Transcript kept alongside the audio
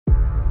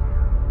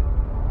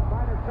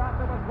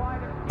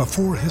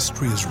Before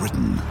history is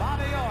written,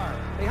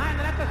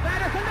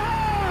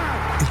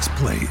 it's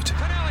played.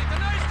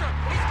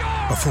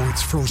 Before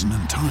it's frozen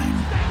in time,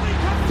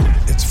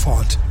 it's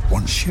fought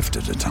one shift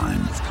at a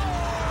time.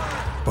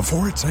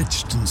 Before it's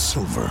etched in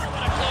silver,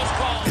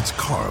 it's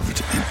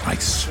carved in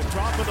ice.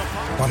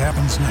 What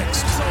happens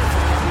next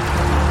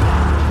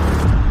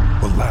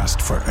will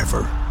last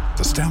forever.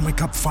 The Stanley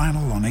Cup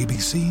Final on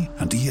ABC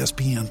and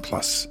ESPN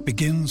Plus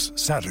begins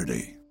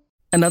Saturday.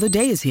 Another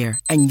day is here,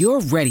 and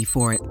you're ready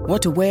for it.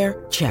 What to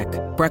wear? Check.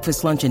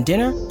 Breakfast, lunch, and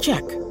dinner?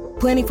 Check.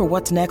 Planning for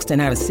what's next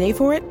and how to save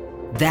for it?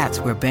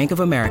 That's where Bank of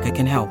America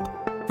can help.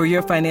 For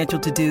your financial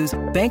to-dos,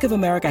 Bank of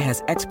America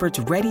has experts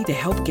ready to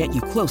help get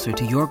you closer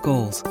to your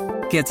goals.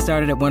 Get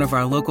started at one of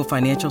our local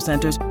financial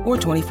centers or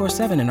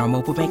 24/7 in our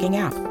mobile banking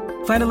app.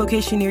 Find a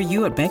location near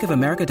you at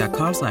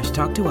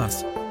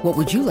bankofamerica.com/talktous. What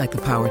would you like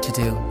the power to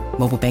do?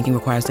 Mobile banking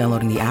requires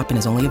downloading the app and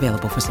is only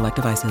available for select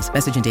devices.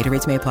 Message and data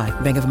rates may apply.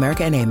 Bank of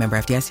America N.A., member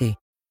FDIC.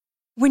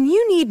 When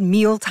you need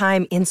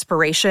mealtime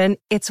inspiration,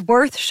 it's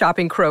worth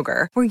shopping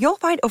Kroger, where you'll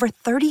find over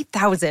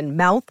 30,000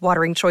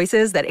 mouth-watering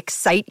choices that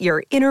excite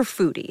your inner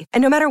foodie.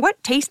 And no matter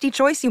what tasty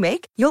choice you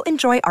make, you'll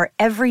enjoy our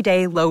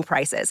everyday low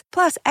prices,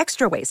 plus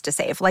extra ways to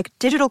save, like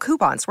digital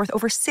coupons worth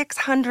over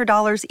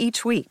 $600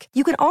 each week.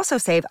 You can also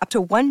save up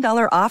to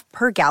 $1 off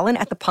per gallon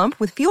at the pump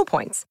with fuel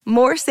points.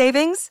 More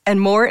savings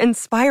and more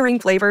inspiring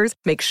flavors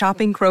make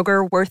shopping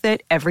Kroger worth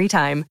it every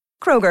time.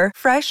 Kroger,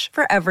 fresh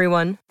for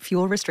everyone.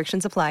 Fuel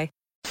restrictions apply.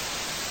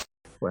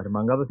 Where,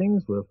 among other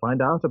things, we'll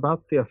find out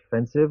about the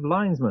offensive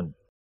linesman.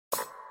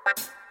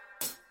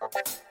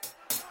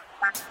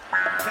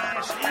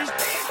 Pass is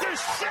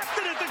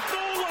intercepted at the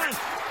goal line.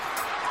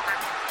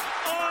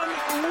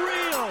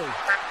 Unreal.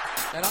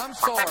 And I'm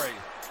sorry,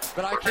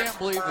 but I can't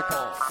believe the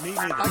call. Me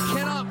neither. I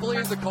cannot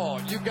believe the call.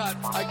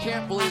 I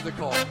can't believe the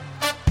call.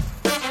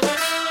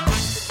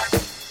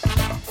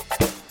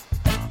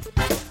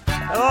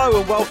 Hello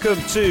and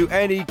welcome to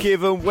Any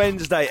Given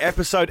Wednesday,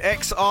 episode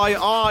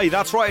XII.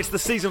 That's right, it's the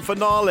season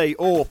finale,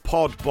 or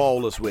Pod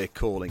Bowl as we're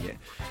calling it.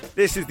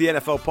 This is the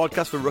NFL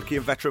podcast for rookie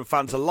and veteran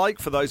fans alike,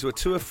 for those who are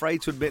too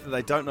afraid to admit that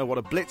they don't know what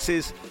a blitz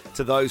is,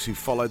 to those who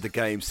followed the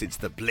game since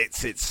the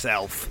blitz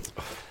itself.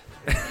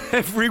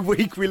 Every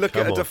week we look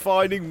at a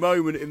defining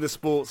moment in the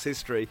sport's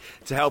history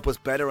to help us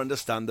better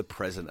understand the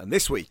present. And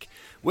this week,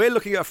 we're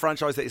looking at a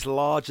franchise that is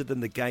larger than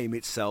the game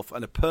itself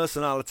and a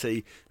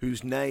personality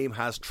whose name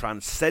has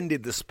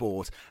transcended the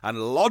sport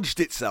and lodged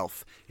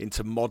itself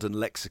into modern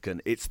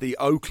lexicon. It's the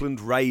Oakland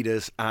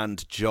Raiders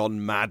and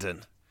John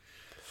Madden.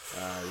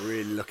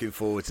 Really looking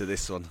forward to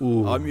this one.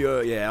 I'm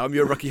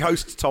your rookie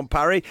host, Tom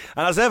Parry,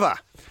 and as ever,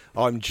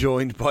 I'm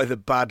joined by the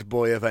bad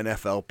boy of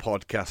NFL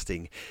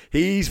podcasting.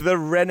 He's the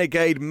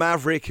renegade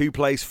maverick who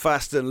plays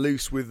fast and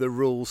loose with the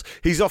rules.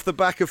 He's off the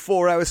back of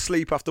 4 hours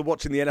sleep after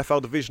watching the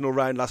NFL divisional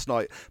round last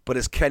night. But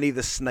as Kenny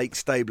the Snake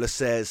Stabler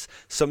says,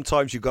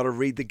 sometimes you've got to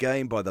read the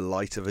game by the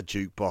light of a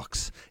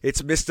jukebox.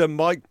 It's Mr.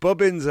 Mike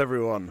Bubbins,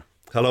 everyone.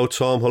 Hello,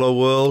 Tom. Hello,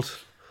 world.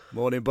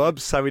 Morning,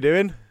 Bubs. How we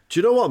doing? Do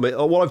you know what, mate?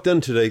 What I've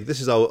done today,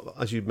 this is our,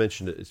 as you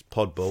mentioned it, it's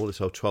Pod Bowl,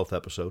 it's our 12th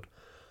episode.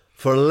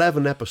 For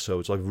 11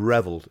 episodes, I've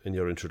revelled in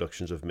your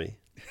introductions of me.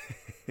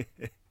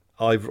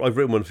 I've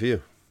written one for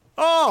you.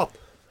 Oh!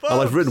 Bubs.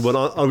 And I've written one,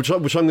 which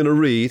I'm going to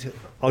read.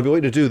 I've been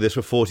waiting to do this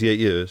for 48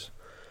 years,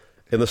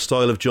 in the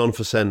style of John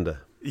Facenda.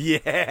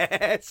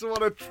 Yes,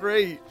 what a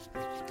treat.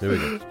 Here we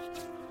go.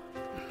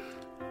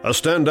 A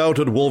standout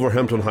at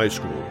Wolverhampton High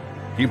School,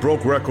 he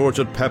broke records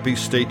at Pepe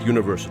State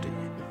University.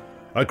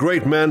 A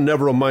great man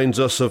never reminds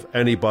us of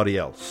anybody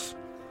else.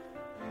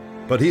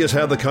 But he has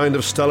had the kind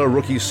of stellar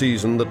rookie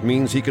season that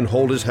means he can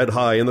hold his head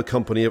high in the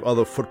company of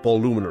other football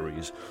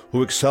luminaries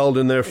who excelled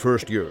in their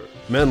first year.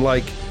 Men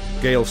like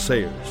Gale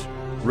Sayers,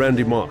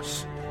 Randy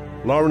Moss,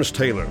 Lawrence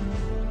Taylor,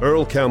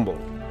 Earl Campbell,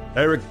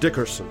 Eric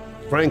Dickerson,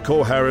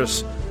 Franco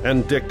Harris,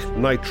 and Dick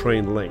Night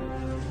Train Lane.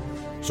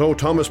 So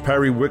Thomas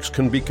Parry Wicks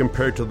can be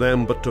compared to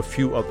them, but to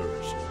few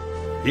others.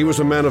 He was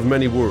a man of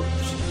many words,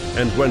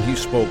 and when he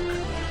spoke,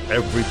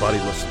 everybody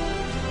listened.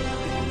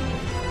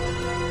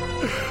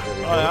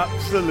 I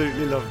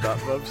absolutely love that,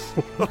 Bubs.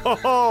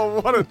 Oh,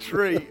 what a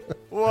treat.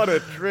 What a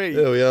treat.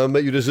 There we are,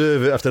 mate. You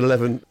deserve it after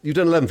 11. You've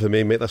done 11 for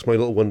me, mate. That's my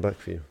little one back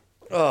for you.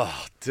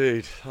 Oh,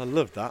 dude. I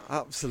love that.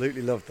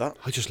 Absolutely love that.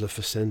 I just love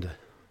Facenda.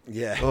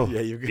 Yeah. Oh,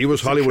 yeah. He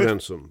was Hollywood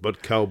handsome,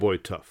 but cowboy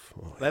tough.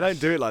 Oh, they don't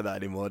do it like that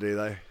anymore, do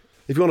they?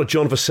 If you want a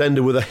John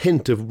Facenda with a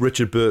hint of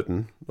Richard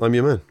Burton, I'm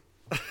your man.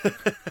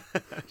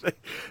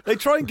 They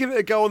try and give it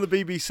a go on the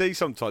BBC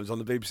sometimes, on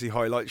the BBC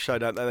Highlights show,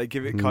 don't they? They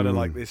give it kind of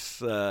like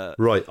this...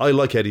 Right, I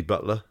like Eddie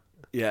Butler.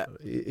 Yeah.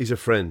 He's a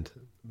friend,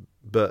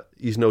 but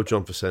he's no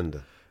John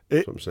Facenda.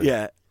 That's what I'm saying.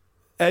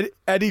 Yeah.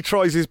 Eddie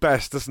tries his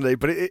best, doesn't he?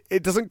 But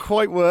it doesn't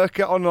quite work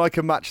on like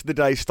a Match of the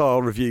Day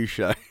style review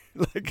show.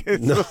 Like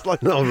it's no, just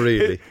like, not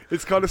really.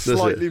 It's kind of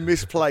slightly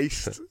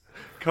misplaced.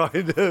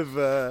 Kind of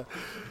that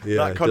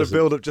kind of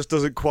build-up just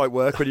doesn't quite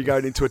work when you're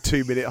going into a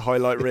 2-minute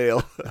highlight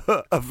reel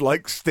of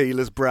like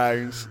Steelers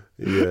Browns.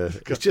 Yeah,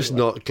 it's just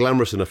not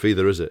glamorous enough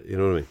either, is it? You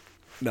know what I mean?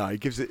 No, he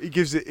gives it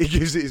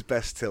his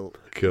best tilt.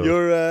 Cool.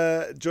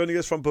 You're joining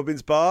us from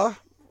Bubbins Bar.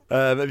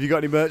 Have you got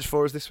any merch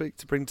for us this week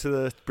to bring to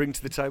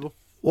the table?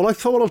 Well, I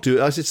thought what I'll do,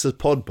 as it's the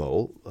Pod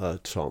Bowl,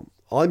 Tom,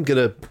 I'm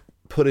going to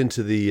put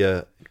into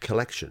the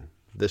collection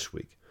this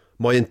week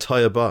my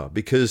entire bar,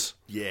 because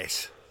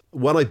yes,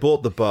 when I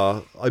bought the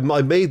bar, I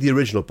made the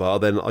original bar,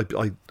 then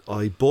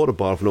I bought a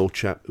bar of an old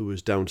chap who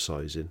was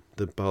downsizing,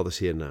 the bar that's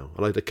here now,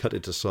 and I had to cut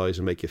it to size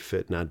and make it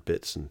fit and add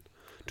bits and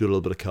do a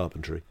little bit of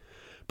carpentry.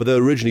 But they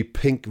were originally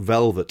pink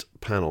velvet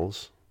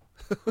panels.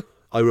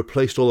 I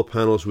replaced all the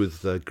panels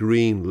with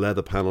green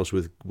leather panels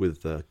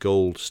with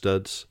gold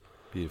studs.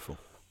 Beautiful.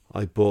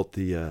 I bought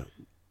the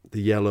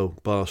yellow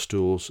bar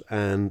stools,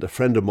 and a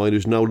friend of mine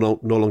who's now no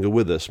longer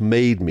with us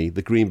made me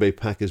the Green Bay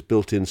Packers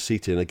built-in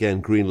seating,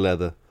 again green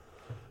leather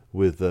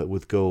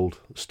with gold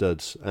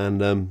studs.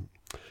 And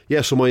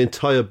so my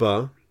entire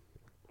bar,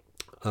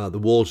 the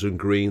walls are in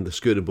green, the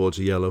skirting boards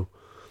are yellow,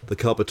 the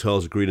carpet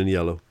tiles are green and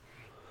yellow,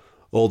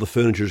 all the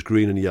furniture is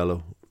green and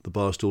yellow, the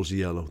bar stools are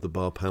yellow, the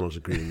bar panels are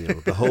green and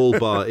yellow. The whole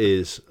bar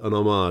is an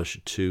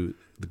homage to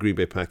the Green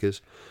Bay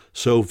Packers.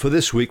 So for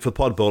this week, for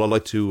Pod Bowl, I'd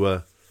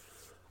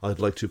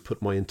like to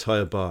put my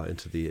entire bar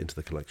into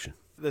the collection.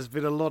 There's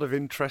been a lot of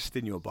interest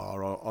in your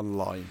bar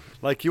online.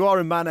 Like, you are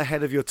a man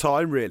ahead of your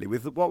time, really.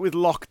 With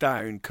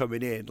lockdown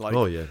coming in, like,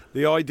 oh, yeah.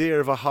 The idea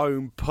of a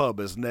home pub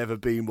has never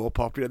been more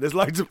popular. There's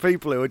loads of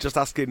people who are just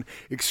asking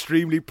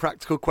extremely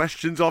practical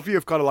questions of you,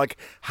 of kind of like,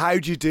 how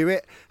do you do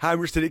it? How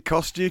much did it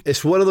cost you?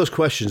 It's one of those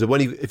questions that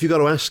if you got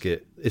to ask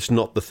it, it's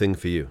not the thing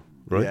for you,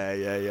 right?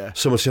 Yeah.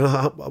 Someone said,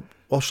 how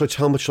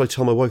much should I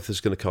tell my wife this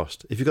is going to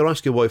cost? If you've got to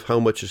ask your wife how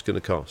much it's going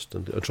to cost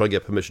and try and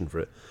get permission for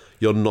it,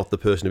 you're not the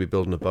person to be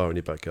building a bar in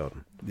your back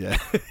garden. Yeah.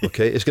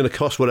 Okay? It's going to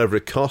cost whatever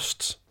it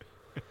costs.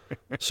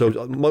 So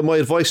my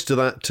advice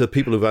to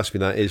people who've asked me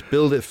that is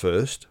build it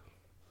first,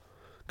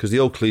 because the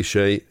old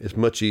cliche is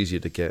much easier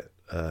to get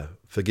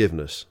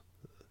forgiveness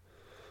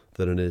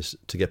than it is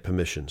to get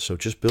permission. So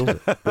just build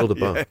it. Build a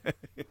bar.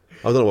 Yeah.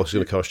 I don't know what it's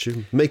going to cost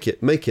you. Make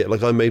it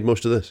like I made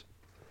most of this.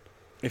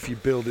 If you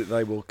build it,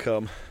 they will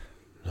come.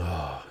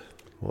 Oh,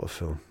 what a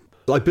film.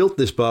 I built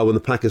this bar when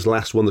the Packers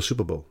last won the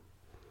Super Bowl.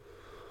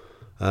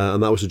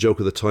 And that was a joke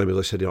at the time, as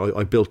I said,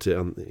 I built it,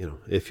 and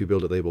if you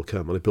build it, they will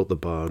come. And I built the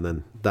bar, and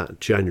then that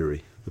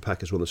January, the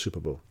Packers won the Super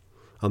Bowl.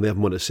 And they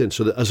haven't won it since.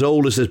 So as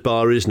old as this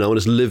bar is now, and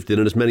has lived in,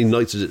 and as many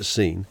nights as it's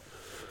seen,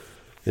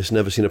 it's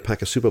never seen a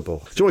Packer Super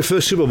Bowl. So my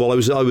first Super Bowl,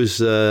 I think I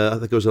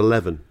was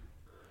 11.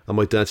 And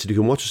my dad said, you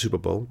can watch a Super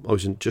Bowl. I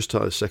was just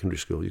out of secondary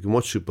school. You can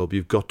watch Super Bowl, but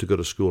you've got to go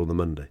to school on the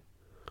Monday.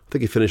 I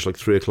think he finished like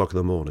 3 o'clock in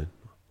the morning.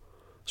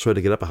 So I had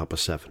to get up at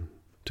 7:30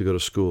 to go to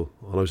school,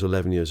 and I was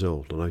 11 years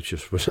old, and I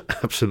just was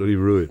absolutely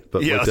ruined.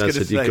 But my dad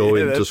said, you go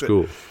into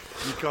school.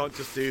 You can't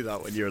just do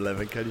that when you're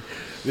 11, can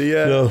you?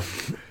 No.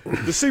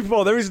 The Super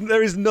Bowl, there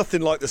is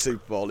nothing like the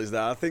Super Bowl, is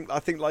there? I think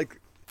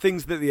like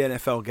things that the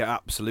NFL get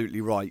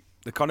absolutely right.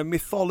 The kind of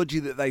mythology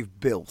that they've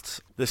built,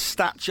 the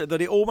stature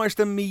that it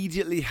almost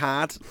immediately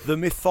had, the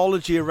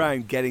mythology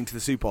around getting to the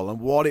Super Bowl and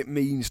what it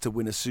means to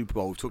win a Super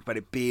Bowl. We've talked about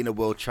it being a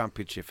world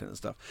championship and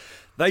stuff.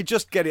 They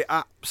just get it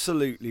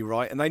absolutely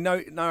right, and they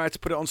know how to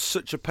put it on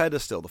such a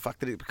pedestal. The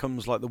fact that it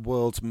becomes like the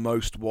world's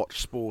most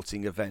watched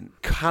sporting event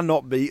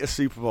cannot beat a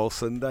Super Bowl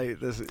Sunday.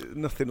 There's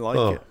nothing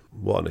like it.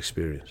 What an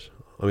experience.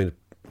 I mean,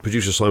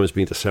 producer Simon's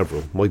been to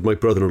several. My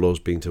brother-in-law's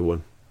been to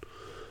one.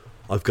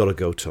 I've got to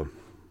go, Tom.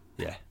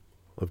 Yeah.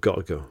 I've got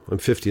to go. I'm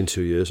 50 in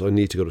 2 years. I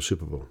need to go to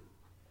Super Bowl.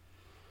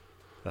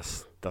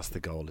 That's the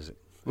goal, is it?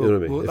 You know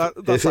what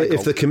I mean?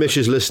 If the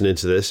commission's listening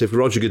to this, if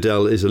Roger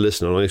Goodell is a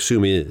listener, and I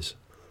assume he is,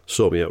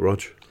 sort me out,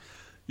 Rog.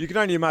 You can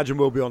only imagine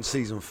we'll be on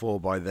season 4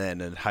 by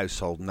then, and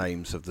household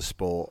names of the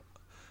sport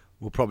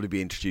will probably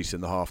be introduced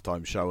in the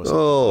halftime show or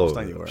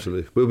something. Oh,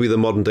 absolutely. We'll be the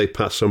modern day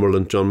Pat Summerall,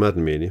 John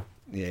Madden, me and you.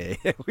 Yeah,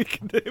 we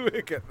can do.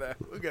 We'll get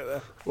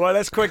there. Well,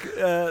 let's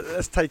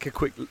take a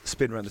quick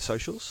spin around the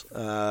socials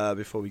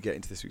before we get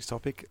into this week's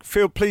topic.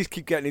 Please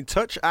keep getting in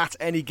touch at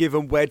Any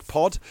Given Wed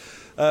Pod.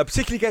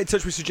 Particularly get in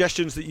touch with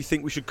suggestions that you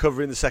think we should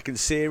cover in the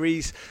second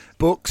series.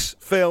 Books,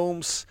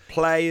 films,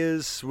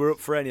 players. We're up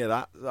for any of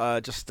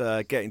that. Just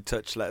get in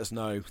touch. Let us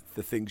know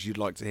the things you'd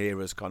like to hear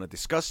us kind of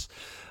discuss.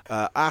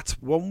 At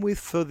One With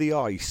For The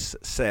Ice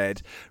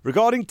said,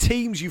 regarding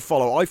teams you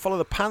follow, I follow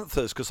the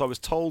Panthers because I was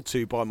told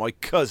to by my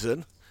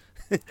cousin,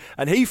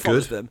 and he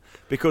follows them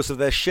because of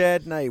their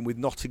shared name with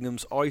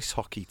Nottingham's ice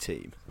hockey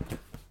team.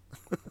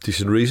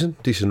 Decent reason.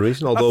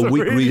 Although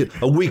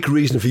a weak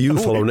reason for you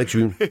following next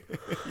year.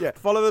 Yeah,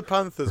 follow the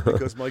Panthers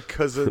because my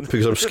cousin.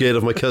 Because I'm scared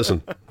of my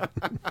cousin.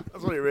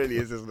 That's what it really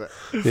is, isn't it?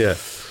 Yeah.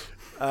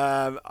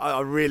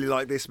 I really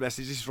like this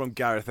message. This is from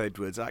Gareth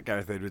Edwards, at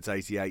Gareth Edwards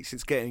 88.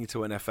 Since getting into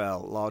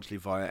NFL, largely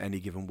via Any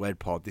Given Wed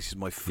Pod, this is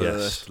my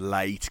first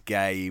late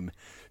game.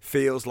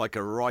 Feels like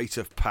a rite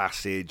of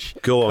passage.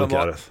 Go on,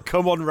 Gareth.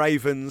 Come on,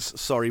 Ravens.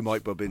 Sorry,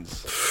 Mike Bubbins.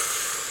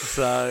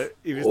 So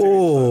he was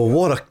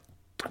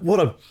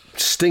what a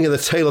sting in the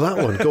tail of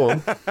that one. Go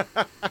on.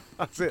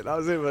 That's it.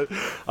 But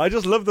I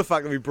just love the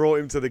fact that we brought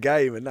him to the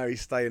game and now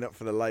he's staying up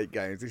for the late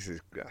games.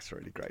 That's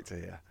really great to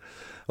hear.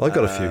 I've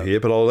got a few here,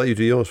 but I'll let you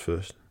do yours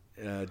first.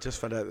 Just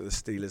found out that the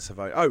Steelers have...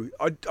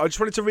 I just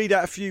wanted to read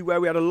out a few where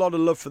we had a lot of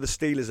love for the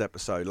Steelers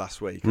episode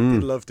last week. I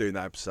did love doing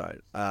that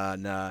episode.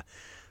 And the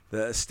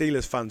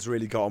Steelers fans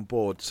really got on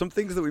board. Some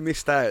things that we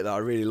missed out that I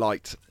really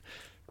liked.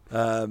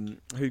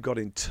 Who got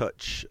in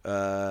touch?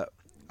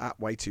 At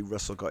Way Too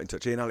Russell got in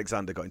touch. Ian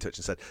Alexander got in touch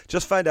and said,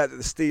 just found out that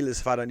the Steelers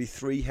have had only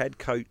 3 head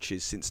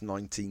coaches since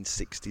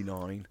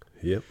 1969.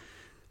 Yep.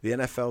 The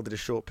NFL did a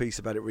short piece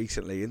about it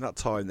recently. In that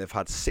time, they've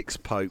had 6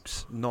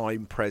 popes,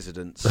 9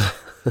 presidents,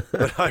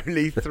 but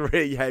only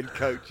 3 head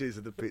coaches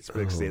of the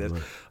Pittsburgh Steelers.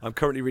 Man. I'm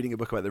currently reading a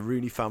book about the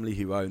Rooney family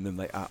who own them.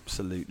 They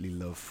absolutely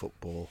love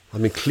football. I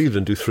mean,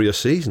 Cleveland do 3 a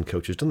season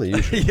coaches, don't they,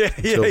 usually?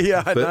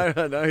 yeah,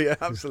 I know, yeah,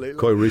 absolutely.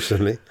 Quite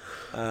recently.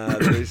 There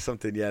was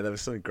something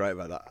great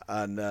about that.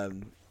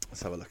 And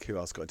let's have a look. Who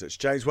else got in touch?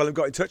 James Wellham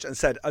got in touch and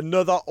said,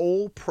 another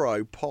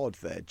all-pro pod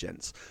there,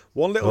 gents.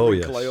 One little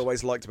wrinkle I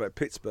always liked about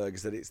Pittsburgh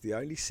is that it's the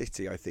only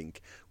city, I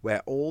think,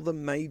 where all the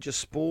major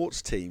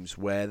sports teams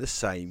wear the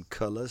same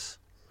colours.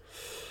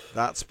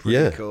 That's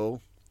pretty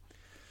cool.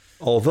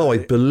 Although I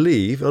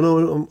believe,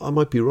 I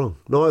might be wrong.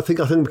 No, I think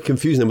I'm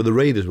confusing them with the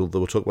Raiders that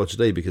we'll talk about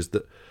today, because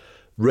the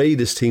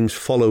Raiders teams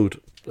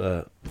followed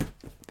the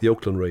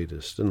Oakland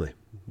Raiders, didn't they?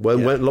 When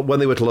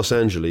they went to Los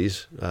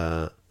Angeles...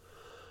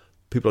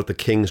 people like the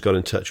Kings got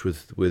in touch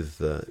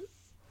with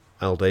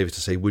Al Davis to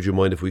say, would you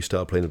mind if we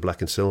start playing in black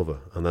and silver?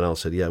 And then Al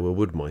said, yeah, we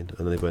would mind.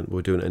 And then they went,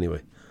 we're doing it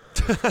anyway.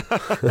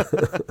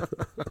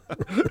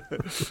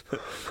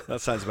 That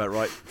sounds about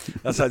right.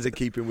 That sounds in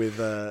keeping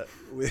with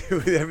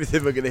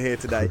everything we're going to hear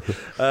today.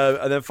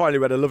 And then finally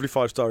we had a lovely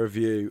 5-star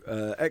review.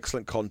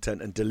 Excellent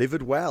content and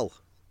delivered well.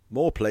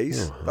 More,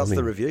 please. That's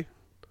the review.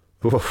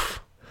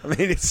 Oof. I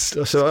mean, it's...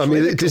 So, I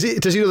mean, does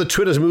he know that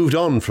Twitter's moved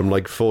on from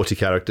like 40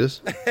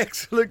 characters?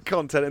 Excellent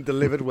content and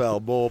delivered well.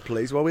 More,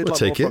 please. Well, we'd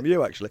like more from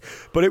you, actually.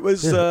 But it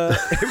was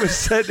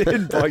sent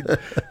in by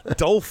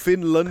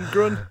Dolphin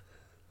Lundgren.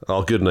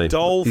 Oh, good name.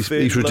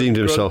 Dolphin He's redeemed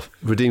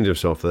Lundgren.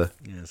 himself there.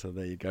 Yeah, so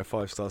there you go.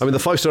 5 stars. I mean, the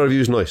 5-star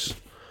review is nice.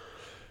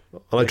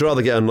 And I'd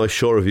rather get a nice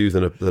short review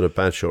than a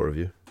bad short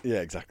review.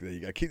 Yeah, exactly. There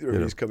you go. Keep the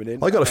reviews coming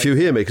in. I got a few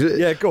here, mate.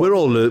 Go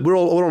on. We're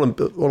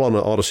all on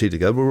Odyssey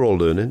together. We're all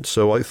learning.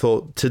 So I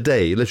thought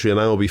today, literally an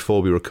hour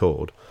before we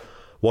record,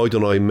 why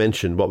don't I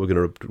mention what we're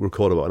going to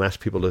record about and ask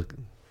people to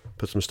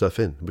put some stuff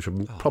in, which I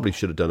probably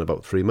should have done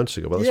about 3 months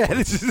ago. But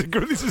this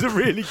is a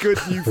really good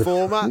new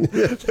format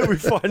that we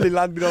finally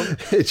landed on.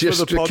 It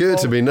just occurred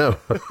to me now.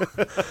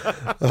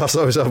 As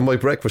I was having my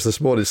breakfast this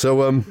morning.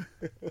 So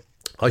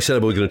I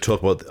said we were going to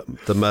talk about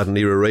the Madden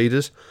era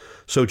Raiders.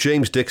 So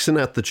James Dixon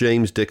at the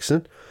James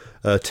Dixon,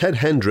 Ted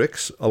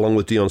Hendricks, along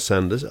with Deion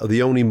Sanders, are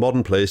the only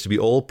modern players to be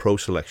all-pro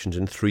selections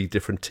in 3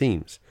 different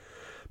teams.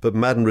 But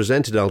Madden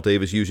resented Al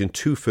Davis using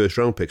 2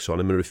 first-round picks on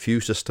him and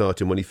refused to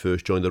start him when he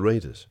first joined the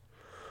Raiders.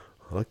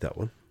 I like that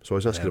one. So I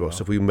was asking about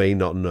stuff we may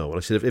not know. And I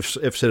said, if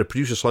a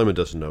producer Simon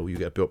doesn't know, you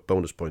get a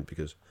bonus point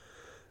because,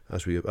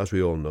 as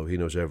we all know, he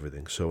knows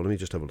everything. So let me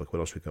just have a look. What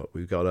else we got?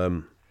 We've got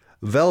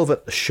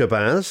Velvet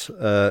Shabazz.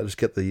 Let's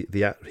get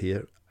the at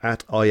here.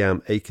 At I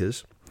Am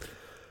Acres.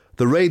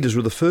 The Raiders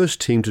were the first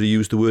team to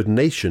use the word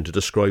nation to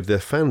describe their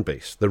fan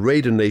base. The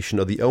Raider Nation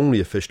are the only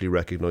officially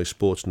recognised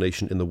sports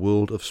nation in the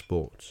world of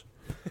sports.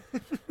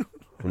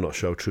 I'm not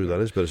sure how true that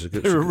is, but it's a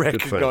good fact.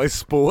 Recognised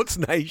sports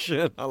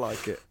nation. I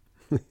like it.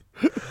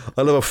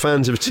 I love how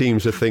fans of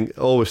teams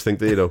always think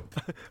that, you know.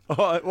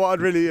 What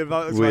I'd really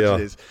imagine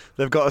is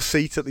they've got a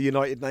seat at the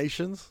United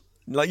Nations.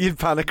 Like you'd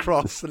pan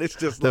across and it's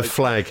just the like...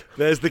 flag.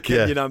 There's the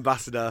Kenyan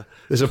ambassador.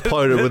 There's a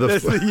pirate with a...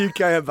 There's the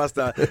UK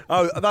ambassador.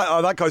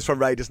 That goes from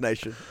Raiders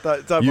Nation.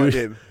 Don't mind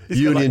him.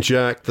 Union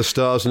Jack, the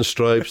Stars and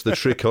Stripes, the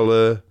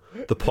tricolour,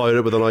 the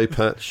pirate with an eye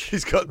patch.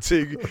 He's got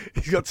two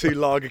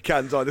lager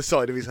cans either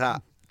side of his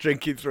hat,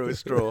 drinking through a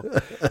straw.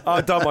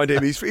 Don't mind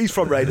him. He's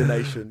from Raider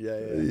Nation.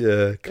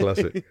 Yeah,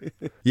 classic.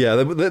 Yeah,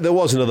 there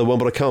was another one,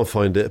 but I can't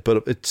find it.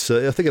 But it's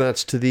I think it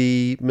adds to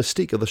the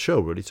mystique of the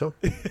show, really, Tom.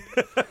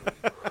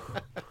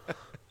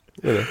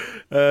 You know.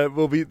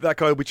 That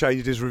guy will be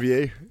changing his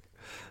review.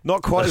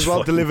 Not quite as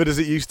well delivered as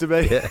it used to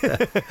be.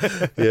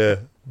 Yeah.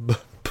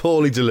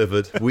 Poorly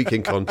delivered, weak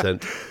in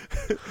content.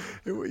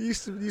 It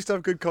used to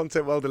have good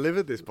content, well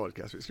delivered. This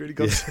podcast, it's really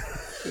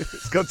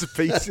it's gone to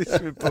pieces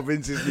with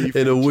Province's new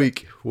in a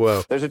week.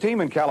 Wow. There's a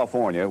team in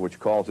California which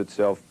calls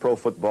itself Pro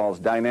Football's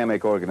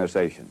Dynamic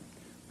Organization.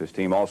 This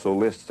team also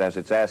lists as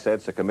its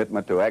assets a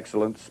commitment to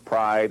excellence,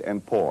 pride,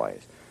 and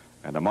poise,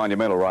 and a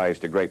monumental rise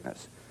to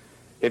greatness.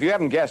 If you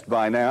haven't guessed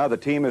by now, the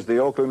team is the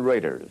Oakland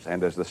Raiders,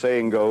 and as the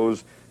saying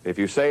goes, if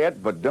you say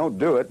it but don't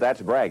do it,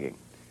 that's bragging.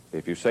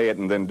 If you say it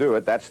and then do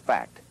it, that's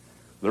fact.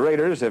 The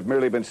Raiders have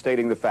merely been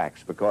stating the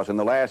facts because in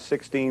the last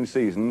 16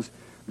 seasons,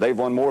 they've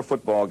won more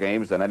football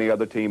games than any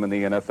other team in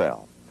the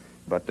NFL.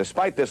 But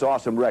despite this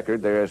awesome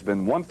record, there has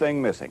been one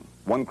thing missing,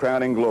 one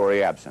crowning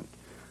glory absent,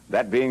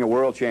 that being a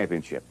world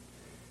championship.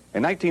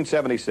 In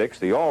 1976,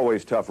 the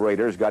always tough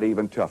Raiders got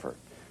even tougher.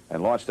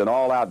 and launched an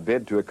all-out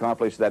bid to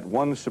accomplish that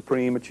one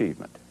supreme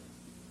achievement.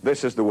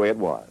 This is the way it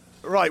was.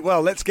 Right,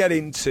 well, let's get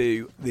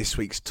into this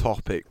week's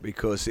topic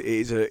because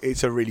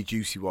it's a really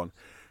juicy one.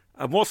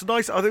 And what's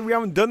nice, I think we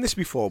haven't done this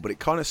before, but it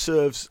kind of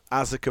serves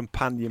as a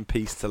companion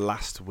piece to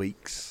last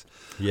week's.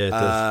 Yeah, it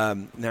does.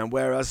 Now,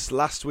 whereas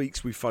last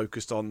week's we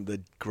focused on the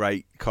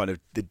great kind of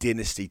the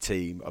dynasty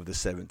team of the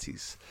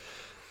 70s,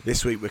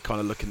 this week we're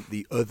kind of looking at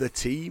the other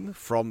team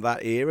from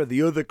that era,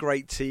 the other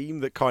great team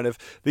that kind of...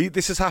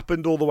 This has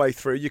happened all the way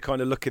through. You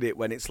kind of look at it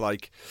when it's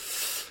like...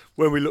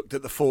 When we looked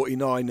at the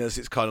 49ers,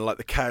 it's kind of like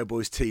the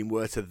Cowboys team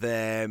were to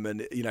them.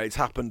 And, you know, it's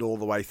happened all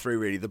the way through,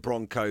 really. The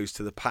Broncos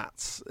to the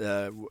Pats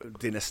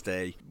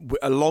dynasty.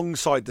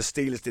 Alongside the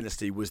Steelers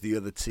dynasty was the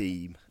other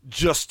team.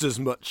 Just as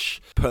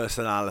much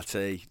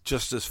personality,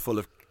 just as full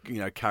of, you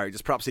know,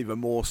 characters, perhaps even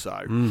more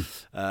so.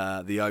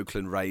 The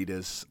Oakland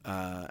Raiders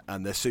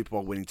and their Super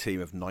Bowl winning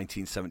team of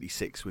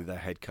 1976 with their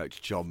head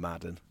coach, John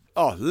Madden.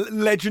 Oh,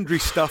 legendary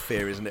stuff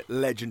here, isn't it?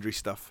 Legendary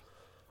stuff.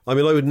 I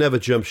mean, I would never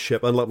jump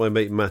ship, unlike my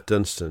mate Matt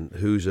Dunstan,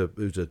 who's a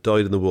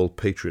dyed-in-the-wool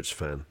Patriots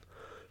fan,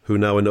 who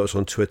now I notice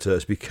on Twitter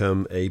has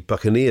become a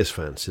Buccaneers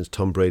fan since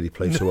Tom Brady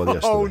played so well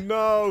yesterday.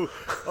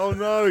 Oh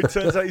no! It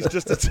turns out he's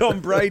just a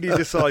Tom Brady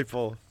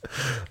disciple.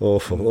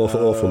 Awful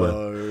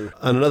man.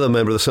 And another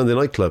member of the Sunday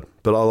Night Club,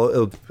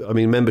 but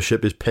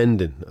membership is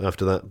pending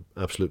after that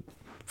absolute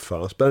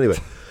farce. But anyway.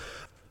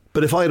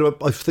 But if I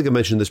think I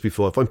mentioned this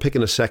before, if I'm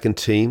picking a second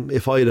team,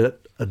 if I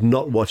had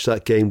not watched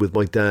that game with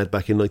my dad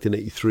back in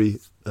 1983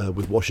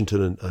 with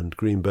Washington and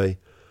Green Bay,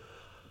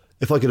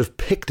 if I could have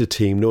picked a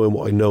team knowing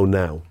what I know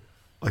now,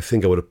 I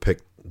think I would have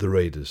picked the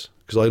Raiders.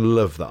 Because I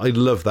love that. I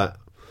love that.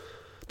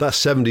 That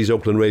 70s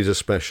Oakland Raiders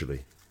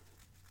especially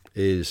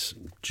is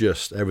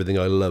just everything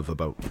I love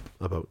about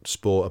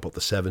sport, about the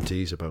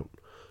 70s, about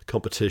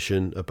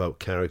competition, about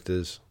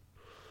characters.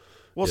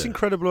 What's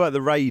incredible about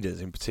the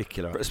Raiders in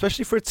particular,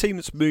 especially for a team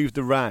that's moved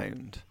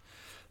around,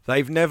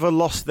 they've never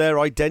lost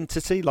their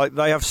identity. Like,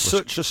 they have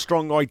such a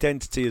strong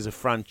identity as a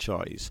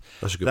franchise.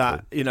 That's a good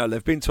point. You know,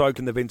 they've been to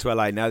Oakland, they've been to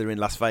LA, now they're in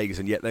Las Vegas,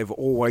 and yet they've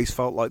always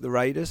felt like the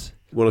Raiders.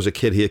 When I was a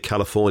kid here,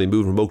 California,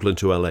 moving from Oakland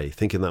to LA,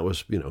 thinking that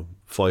was,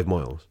 5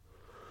 miles.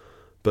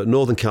 But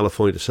Northern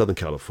California to Southern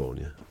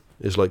California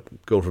is like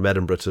going from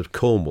Edinburgh to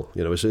Cornwall.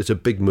 You know, it's a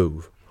big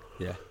move.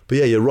 Yeah. But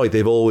yeah, you're right.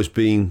 They've always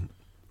been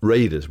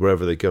Raiders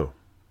wherever they go.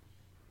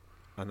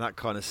 And that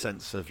kind of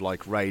sense of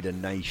like Raider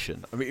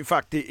Nation. I mean, in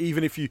fact,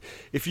 even if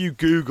you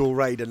Google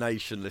Raider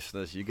Nation,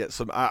 listeners, you get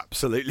some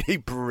absolutely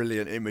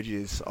brilliant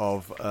images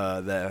of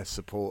their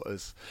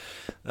supporters.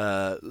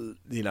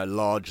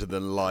 Larger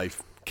than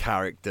life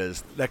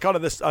characters. They're kind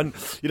of this, and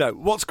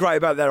what's great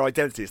about their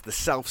identity is the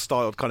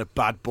self-styled kind of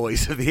bad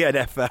boys of the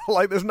NFL.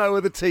 Like, there's no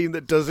other team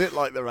that does it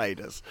like the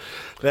Raiders.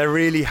 They're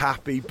really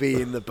happy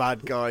being the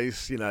bad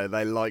guys. You know,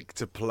 they like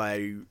to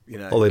play.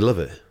 Oh, they love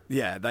it.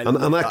 Yeah,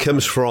 and that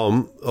comes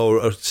from,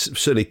 or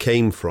certainly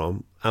came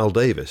from, Al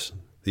Davis,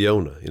 the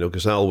owner.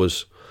 Because Al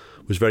was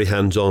very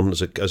hands-on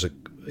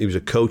he was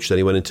a coach. Then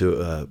he went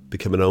into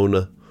become an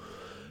owner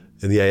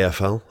in the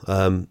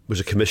AFL.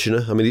 Was a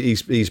commissioner. I mean,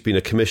 he's been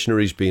a commissioner.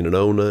 He's been an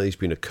owner. He's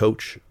been a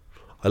coach.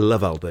 I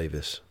love Al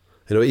Davis.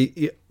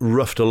 He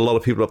roughed a lot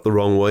of people up the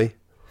wrong way.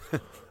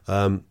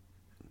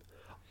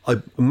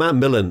 Matt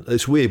Millen,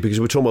 it's weird because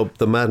we're talking about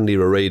the Madden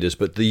era Raiders,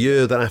 but the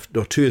year that after,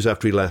 or 2 years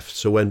after he left,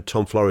 so when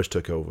Tom Flores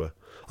took over,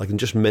 I can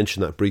just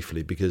mention that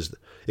briefly because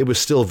it was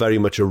still very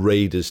much a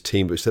Raiders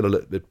team, but still a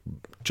little bit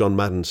John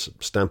Madden's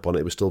stamp on it.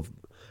 It was still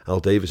Al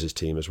Davis's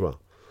team as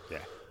well.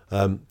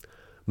 Yeah.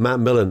 Matt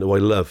Millen, who I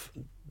love,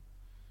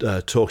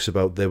 talks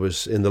about there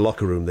was in the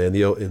locker room there in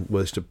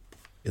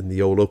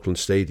the old Oakland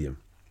Stadium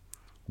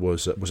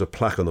was a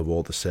plaque on the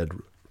wall that said,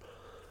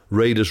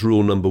 "Raiders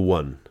rule number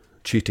 1: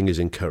 cheating is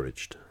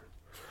encouraged.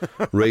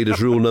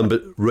 Raiders rule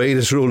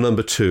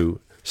number 2: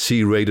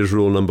 see Raiders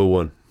rule number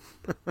 1."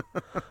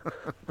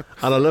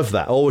 And I love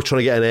that. Always trying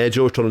to get an edge,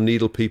 always trying to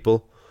needle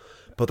people.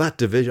 But that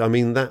division, I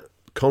mean, that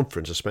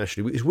conference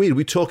especially, it's weird.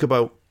 We talk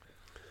about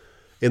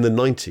in the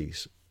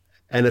 90s,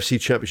 NFC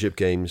Championship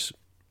games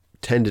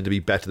tended to be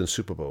better than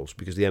Super Bowls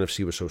because the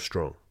NFC was so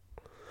strong.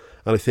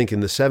 And I think in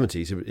the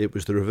 70s, it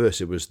was the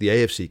reverse. It was the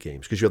AFC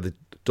games because you had the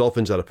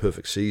Dolphins had a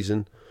perfect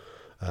season.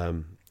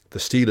 The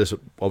Steelers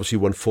obviously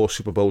won 4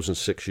 Super Bowls in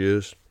 6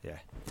 years. Yeah,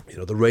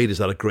 the Raiders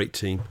had a great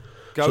team.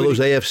 So those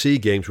AFC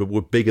games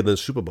were bigger than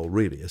Super Bowl,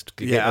 really, as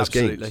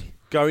absolutely. Games.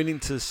 Going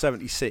into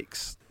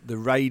 76, the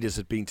Raiders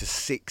had been to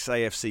 6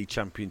 AFC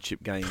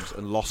Championship games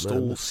and lost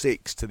all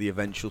 6 to the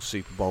eventual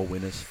Super Bowl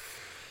winners.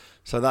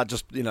 So that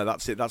just,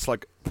 that's it.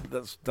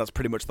 That's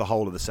pretty much the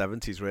whole of the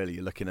 70s, really.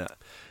 You're looking at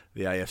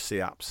the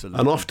AFC absolutely.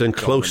 And often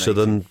closer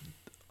than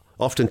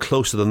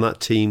that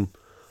team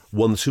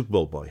won the Super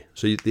Bowl by.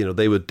 So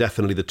they were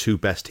definitely the 2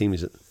 best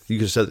teams. You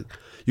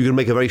could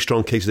make a very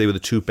strong case they were the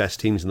 2 best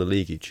teams in the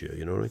league each year.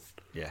 You know what I mean?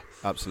 Yeah,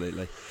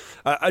 absolutely.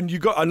 And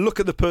look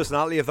at the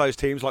personality of those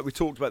teams. Like we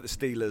talked about the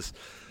Steelers.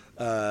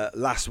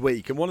 last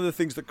week, and one of the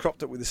things that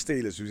cropped up with the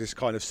Steelers was this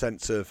kind of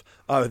sense of,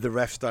 oh, the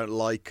refs don't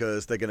like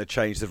us, they're going to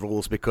change the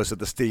rules because of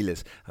the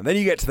Steelers. And then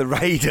you get to the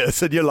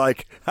Raiders and you're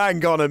like,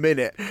 hang on a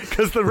minute,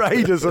 because the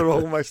Raiders are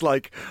almost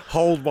like,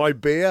 hold my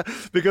beer,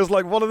 because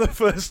like one of the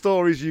first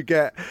stories you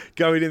get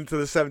going into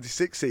the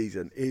 76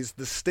 season is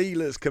the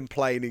Steelers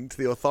complaining to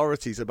the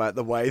authorities about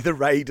the way the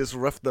Raiders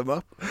roughed them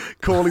up,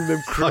 calling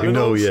them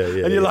criminals. I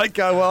know, and you're like,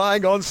 oh, well,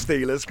 hang on,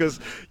 Steelers, because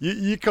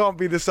you can't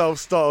be the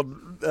self-styled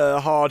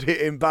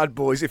hard-hitting bad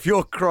boys if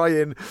you're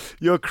crying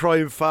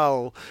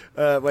foul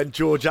when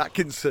George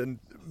Atkinson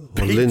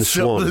beats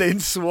up Lynn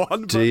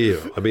Swan.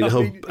 Dear, I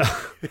mean,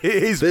 it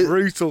is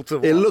brutal to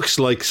watch. It looks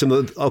like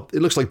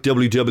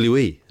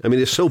WWE. I mean,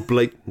 it's so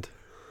blatant.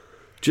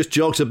 Just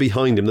jogs are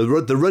behind him.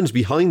 The run's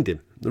behind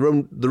him. The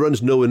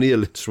run's nowhere near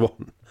Lynn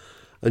Swan,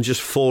 and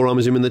just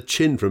forearms him in the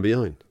chin from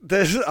behind.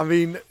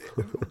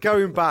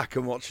 Going back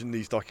and watching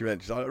these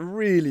documentaries, I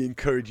really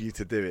encourage you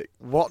to do it.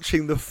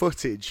 Watching the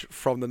footage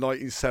from the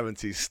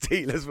 1970s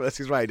Steelers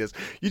versus Raiders,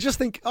 you just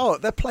think, oh,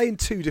 they're playing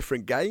two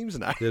different games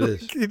now. It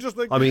is. You just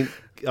think, I mean,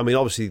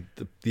 obviously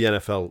the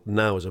NFL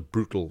now is a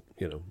brutal,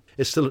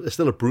 it's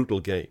still a brutal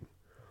game,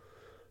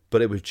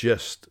 but it was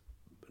just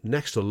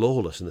next to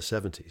lawless in the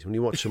 70s. When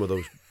you watch some of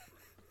those,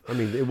 I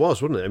mean, it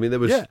was, wasn't it? I mean, there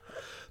was. Yeah.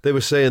 They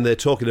were saying they're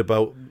talking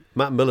about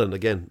Matt Millen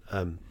again.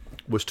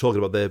 Was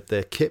talking about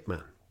their kit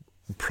man.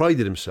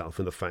 Prided himself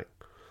in the fact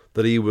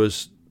that he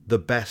was the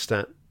best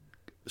at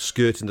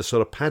skirting the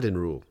sort of padding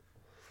rule.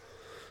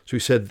 So he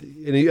said,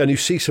 and you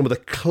see some of the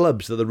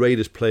clubs that the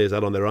Raiders players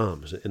had on their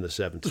arms in the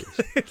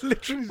 70s.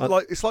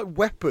 Literally, it's like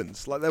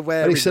weapons, like they're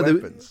wearing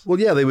weapons.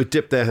 They would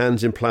dip their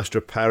hands in plaster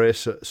of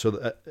Paris so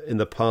that, in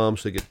the palm,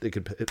 so they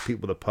could hit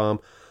people with a palm.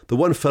 The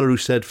one fella who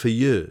said for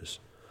years,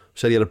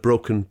 said he had a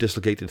broken,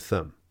 dislocated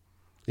thumb.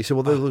 He said,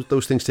 well,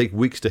 those things take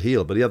weeks to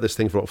heal, but he had this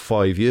thing for about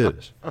 5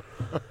 years.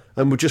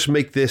 And would just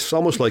make this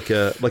almost like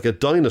a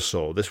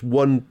dinosaur, this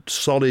one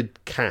solid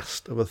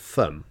cast of a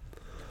thumb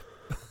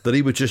that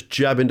he would just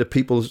jab into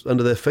people's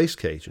under their face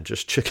cage and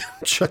just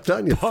chuck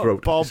down your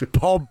throat.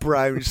 Bob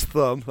Brown's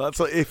thumb. That's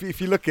like,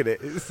 if you look at it,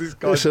 it's this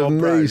guy. It's Bob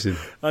amazing,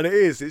 Brown. And it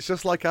is. It's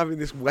just like having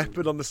this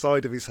weapon on the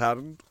side of his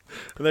hand,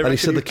 and he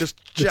said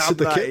just jab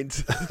that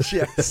into the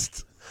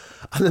chest.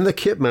 And then the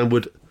kit man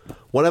would,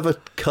 whatever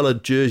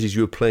coloured jerseys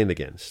you were playing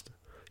against,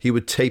 he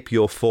would tape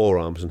your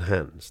forearms and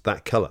hands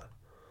that colour,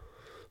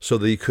 so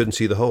that you couldn't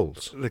see the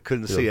holes. They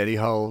couldn't see any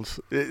holes.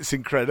 It's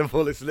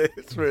incredible, isn't it?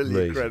 It's really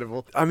amazing.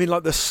 Incredible. I mean,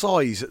 like the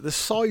size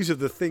of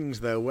the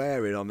things they're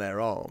wearing on their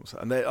arms,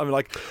 and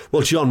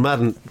well, John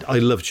Madden. I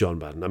love John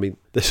Madden. I mean,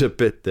 there's a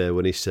bit there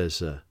when he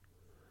says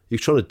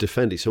he's trying to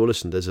defend. He said, "Well,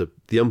 listen,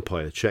 the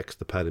umpire checks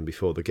the padding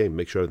before the game,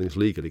 make sure everything's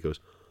legal." He goes,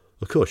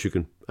 "Of course, you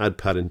can add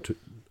padding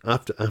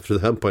after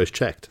the umpire's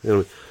checked.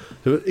 So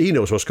he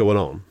knows what's going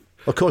on.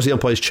 Of course, the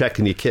umpire's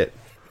checking your kit."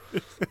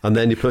 And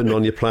then you're putting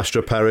on your plaster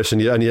of Paris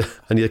and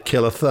your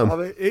killer thumb. I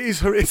mean, it's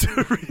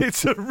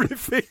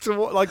horrific to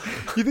watch. Like,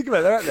 you think about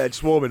it, they're out there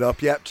just warming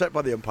up. Yep, checked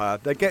by the umpire.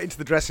 They get into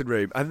the dressing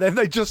room, and then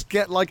they just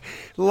get like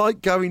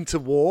going to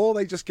war.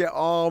 They just get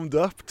armed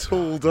up,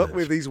 tooled up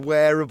with these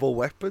wearable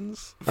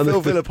weapons. And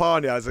Phil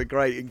Villapania is a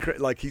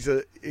great, he's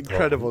an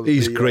incredible.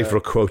 He's great for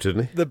a quote,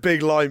 isn't he? The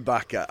big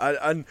linebacker,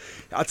 and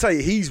I tell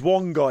you, he's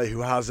one guy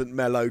who hasn't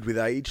mellowed with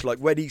age. Like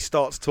when he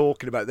starts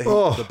talking about the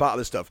battle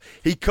and stuff,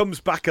 he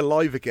comes back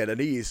alive again. And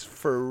he is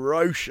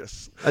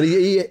ferocious. And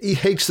he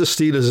hates the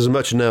Steelers as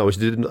much now as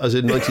he did as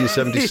in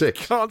 1976.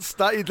 He can't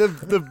stand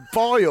the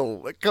bile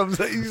that comes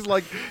out. He's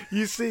like,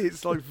 you see,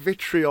 it's like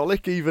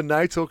vitriolic even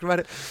now talking about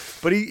it.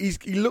 But he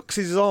looks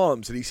his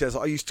arms and he says,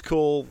 I used to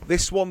call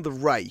this one the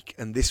rake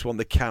and this one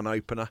the can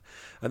opener.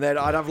 And then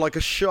I'd have like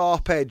a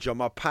sharp edge on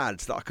my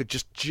pads that I could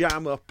just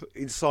jam up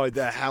inside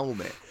their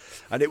helmet.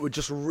 And it would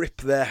just rip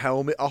their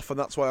helmet off, and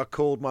that's why I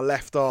called my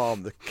left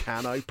arm the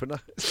can opener.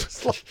 It's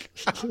just like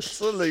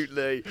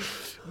absolutely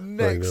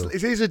next.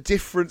 It is a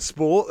different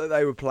sport that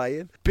they were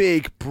playing.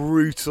 Big,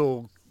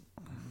 brutal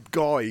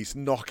guys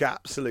knock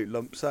absolute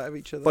lumps out of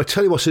each other. But I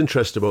tell you what's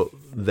interesting about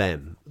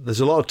them. There's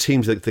a lot of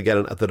teams that get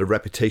a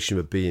reputation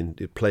of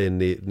playing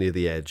near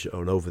the edge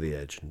or over the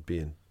edge and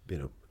being,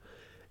 in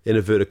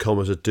inverted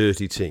commas, a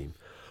dirty team.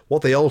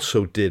 What they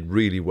also did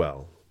really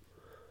well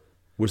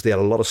was they had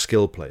a lot of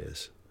skilled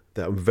players.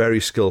 They are very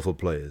skillful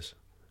players,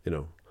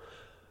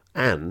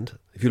 And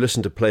if you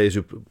listen to players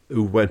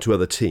who went to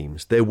other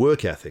teams, their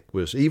work ethic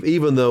was,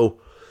 even though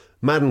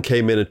Madden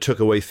came in and took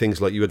away things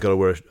like you had got to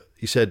wear,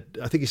 he said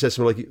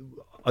something like,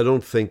 I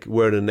don't think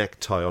wearing a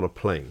necktie on a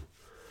plane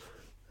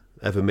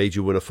ever made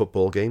you win a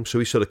football game. So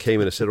he sort of came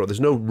in and said, right, there's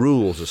no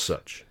rules as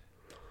such.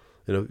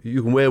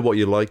 You can wear what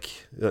you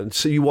like. And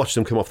so you watch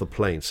them come off the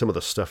plane. Some of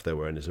the stuff they're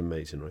wearing is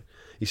amazing, right?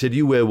 He said,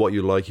 you wear what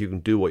you like, you can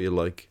do what you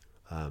like.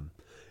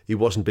 He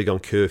wasn't big on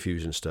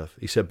curfews and stuff.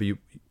 He said, but you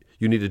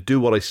need to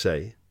do what I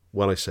say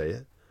when I say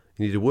it.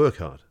 You need to work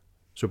hard.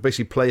 So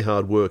basically play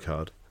hard, work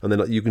hard, and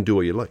then you can do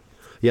what you like.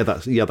 He had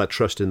that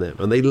trust in them.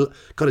 And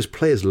his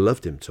players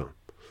loved him, Tom.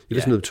 You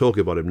listen to them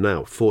talking about him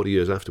now, 40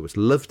 years afterwards,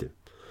 loved him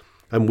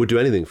and would do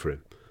anything for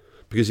him.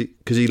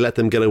 because he let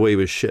them get away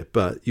with shit.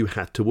 But you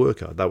had to work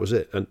hard. That was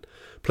it. And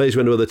players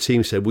went to other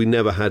teams said, we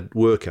never had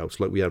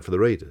workouts like we had for the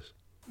Raiders.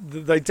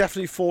 They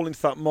definitely fall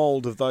into that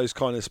mould of those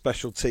kind of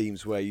special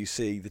teams where you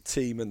see the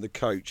team and the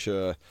coach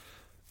are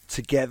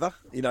together.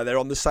 You know, they're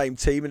on the same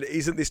team, and it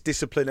isn't this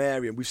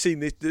disciplinarian. We've seen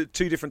the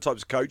two different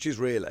types of coaches,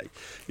 really.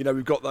 You know,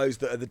 we've got those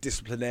that are the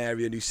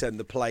disciplinarian who send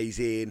the plays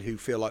in, who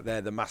feel like they're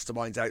the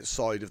masterminds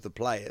outside of the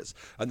players,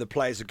 and the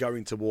players are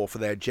going to war for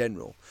their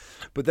general.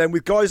 But then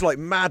with guys like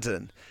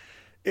Madden,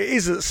 it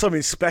is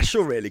something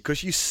special, really,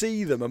 because you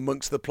see them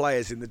amongst the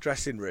players in the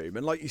dressing room.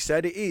 And like you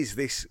said, it is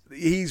this,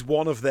 he's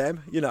one of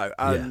them, you know,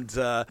 and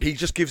he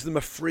just gives them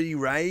a free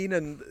rein.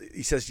 And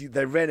he says,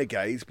 they're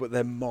renegades, but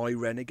they're my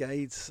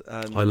renegades.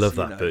 And, I love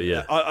that bit,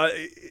 yeah.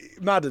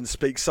 Madden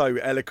speaks so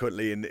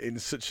eloquently in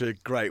such a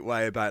great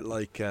way about,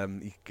 like,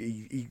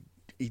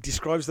 he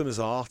describes them as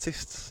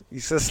artists. He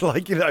says,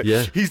 like, you know,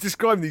 he's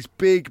describing these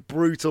big,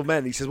 brutal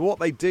men. He says, what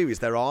they do is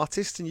they're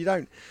artists, and you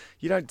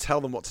don't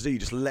tell them what to do. You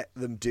just let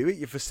them do it.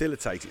 You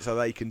facilitate it so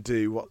they can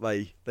do what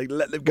they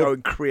let them go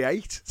and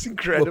create. It's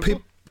incredible.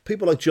 Well,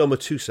 people like John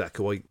Matuszak,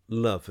 who I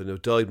love, and who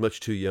died much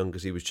too young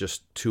because he was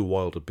just too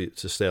wild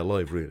to stay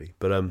alive, really.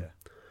 But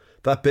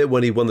that bit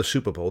when he won the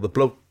Super Bowl,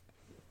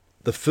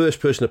 the first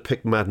person to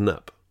pick Madden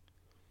up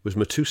was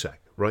Matuszak,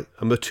 right?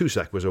 And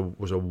Matuszak was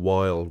a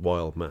wild,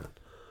 wild man.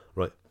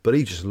 Right, but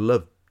he just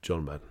loved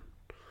John Madden.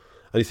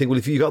 And you think, well,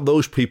 if you got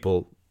those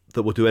people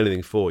that will do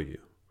anything for you,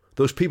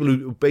 those people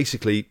who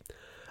basically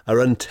are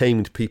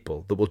untamed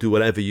people that will do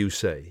whatever you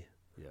say,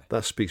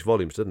 that speaks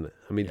volumes, doesn't it?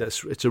 I mean,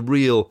 it's a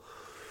real...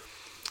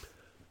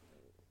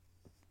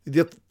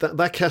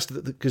 That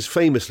cast, because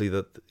famously,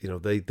 that, you know,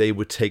 they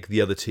would take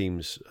the other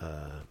team's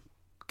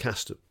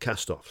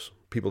cast-offs,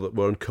 people that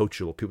were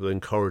uncoachable, people that were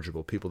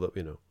incorrigible, people that,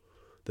 you know,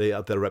 they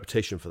had their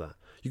reputation for that.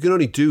 You can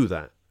only do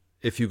that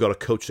if you've got a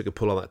coach that can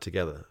pull all that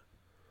together.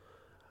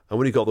 And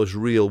when you've got those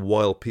real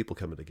wild people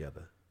coming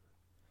together,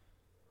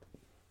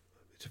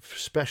 it's a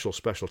special,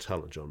 special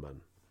talent, John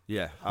Madden.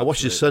 Yeah,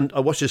 absolutely. I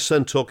watched his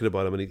son talking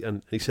about him,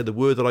 and he said the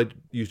word that I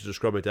used to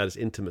describe my dad is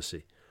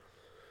intimacy.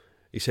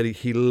 He said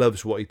he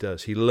loves what he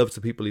does. He loves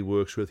the people he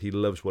works with. He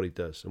loves what he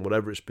does. And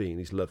whatever it's been,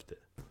 he's loved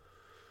it.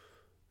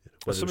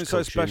 There's something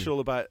so special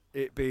about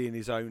it being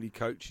his only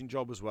coaching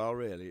job as well,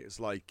 really. It's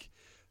like...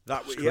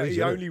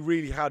 He only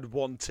really had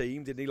one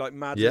team, didn't he? Like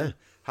Madden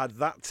had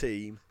that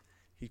team.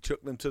 He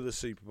took them to the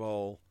Super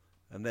Bowl,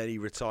 and then he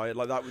retired.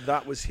 Like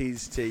that was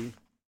his team.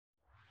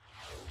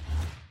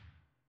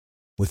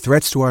 With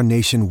threats to our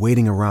nation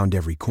waiting around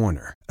every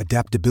corner,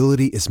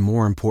 adaptability is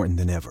more important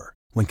than ever.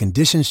 When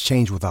conditions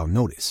change without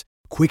notice,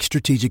 quick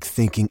strategic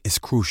thinking is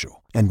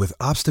crucial. And with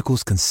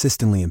obstacles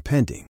consistently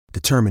impending,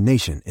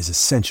 determination is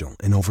essential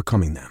in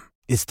overcoming them.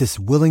 It's this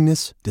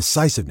willingness,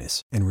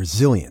 decisiveness, and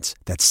resilience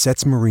that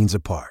sets Marines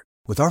apart.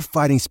 With our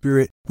fighting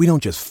spirit, we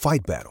don't just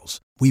fight battles,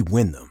 we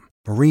win them.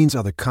 Marines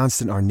are the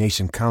constant our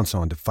nation counts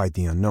on to fight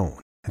the unknown.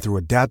 And through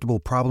adaptable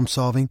problem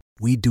solving,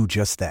 we do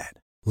just that.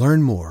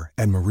 Learn more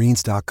at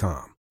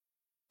Marines.com.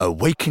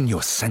 Awaken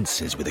your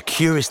senses with a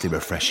curiously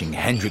refreshing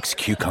Hendrick's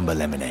Cucumber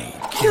Lemonade.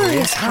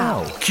 Curious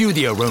how? Cue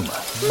the aroma.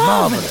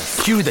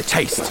 Marvelous. Cue the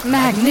taste.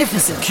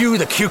 Magnificent. Cue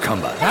the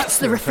cucumber. That's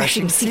the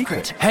refreshing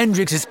secret.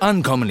 Hendrick's is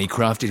uncommonly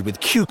crafted with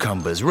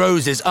cucumbers,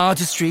 roses,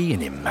 artistry,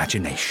 and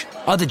imagination.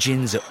 Other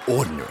gins are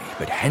ordinary,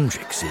 but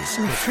Hendrick's is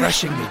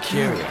refreshingly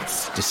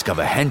curious.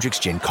 Discover Hendrick's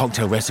Gin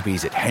cocktail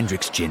recipes at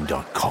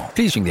hendricksgin.com.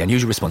 Please drink the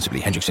unusual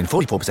responsibly. Hendrick's Gin,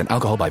 44%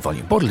 alcohol by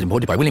volume. Bottled and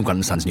imported by William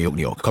Grant & Sons, New York,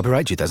 New York.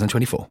 Copyright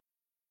 2024.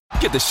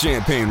 Get the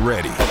champagne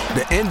ready.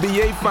 The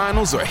NBA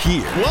Finals are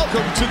here.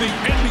 Welcome to the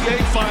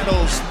NBA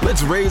Finals.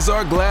 Let's raise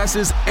our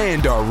glasses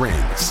and our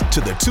rings to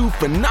the two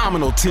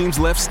phenomenal teams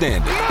left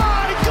standing.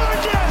 My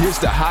goodness! Here's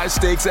to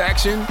high-stakes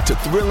action, to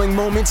thrilling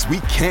moments we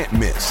can't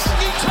miss.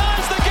 He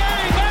ties the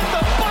game at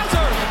the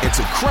buzzer! And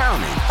to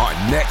crowning our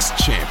next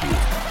champion.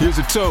 Here's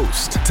a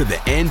toast to the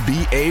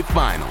NBA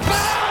Finals.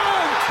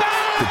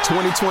 The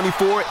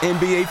 2024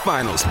 NBA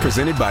Finals,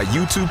 presented by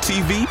YouTube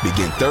TV,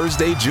 begin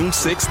Thursday, June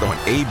 6th on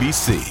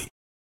ABC.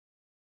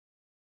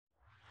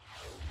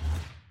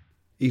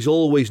 He's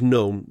always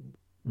known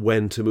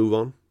when to move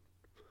on.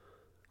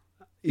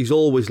 He's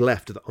always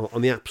left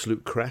on the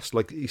absolute crest.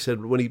 Like he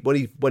said, when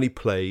he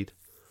played,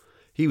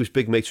 he was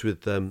big mates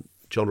with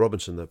John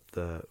Robinson,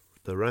 the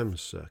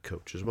Rams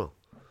coach as well.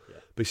 Yeah.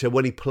 But he said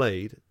when he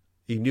played,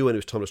 he knew when it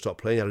was time to stop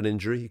playing. He had an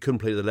injury. He couldn't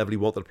play at the level he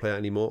wanted to play at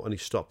anymore, and he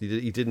stopped.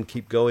 He didn't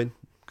keep going,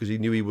 because he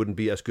knew he wouldn't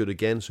be as good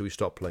again, so he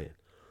stopped playing.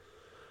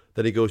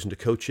 Then he goes into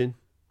coaching.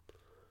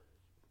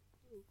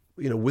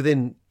 You know,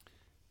 within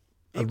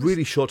a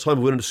really short time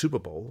of winning the Super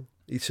Bowl,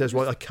 he says,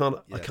 "Well, I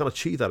can't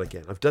achieve that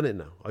again. I've done it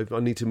now. I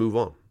need to move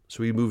on."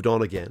 So he moved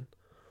on again.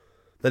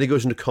 Then he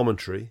goes into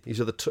commentary.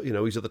 He's at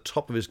the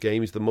top of his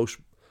game. He's the most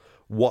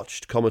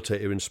watched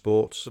commentator in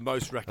sports, the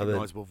most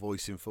recognisable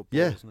voice in football,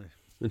 yeah. Isn't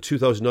he? In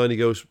 2009, he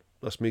goes,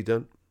 "That's me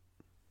done.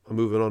 I'm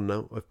moving on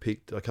now. I've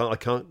peaked. I'm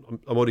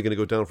only going to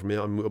go down from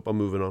here. I'm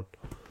moving on."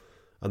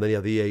 And then you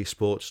have the EA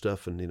Sports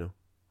stuff, and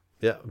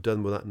I'm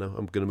done with that now.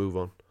 I'm going to move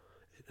on.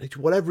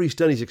 whatever he's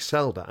done, he's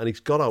excelled at, and he's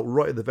got out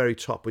right at the very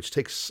top, which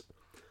takes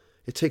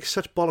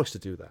such bollocks to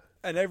do that.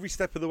 And every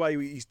step of the way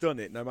he's done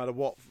it, no matter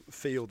what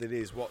field it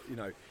is,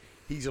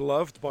 he's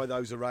loved by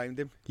those around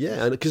him.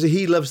 Yeah, and because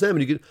he loves them,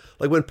 and you could,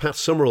 like when Pat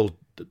Summerall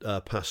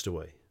passed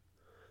away,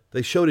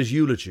 they showed his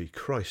eulogy.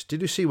 Christ,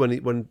 did you see when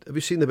have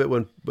you seen the bit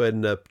when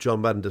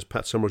John Madden does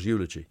Pat Summerall's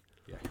eulogy?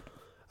 Yeah,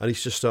 and he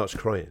just starts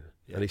crying,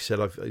 and he said,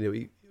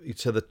 he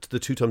said that the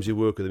 2 times he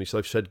worked with him, he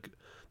said,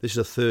 this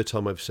is the 3rd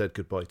time I've said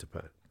goodbye to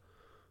Pat,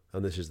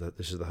 and this is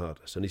the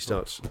hardest. And he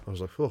starts. I was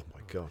like, oh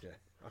my God, yeah,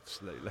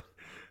 absolutely.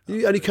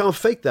 And he can't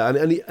fake that,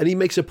 and he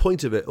makes a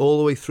point of it all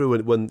the way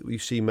through. When you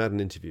see Madden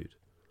interviewed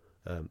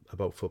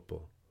about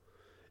football,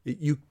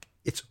 you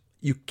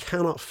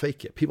cannot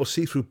fake it. People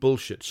see through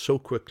bullshit so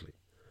quickly.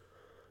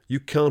 You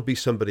can't be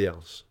somebody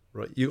else,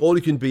 right? All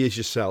you can be is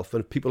yourself,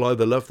 and people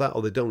either love that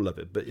or they don't love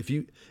it. But if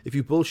you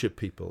bullshit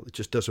people, it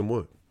just doesn't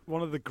work.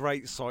 One of the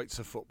great sights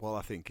of football,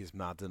 I think, is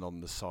Madden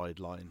on the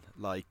sideline.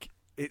 Like,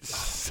 it's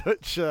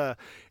such a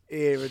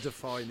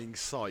era-defining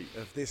sight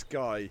of this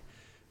guy.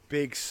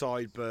 Big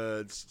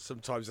sideburns,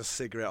 sometimes a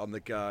cigarette on the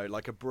go,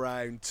 like a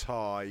brown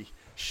tie,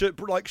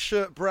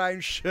 brown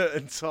shirt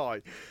and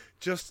tie,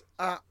 just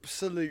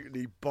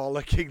absolutely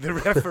bollocking the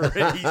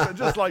referees and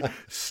just like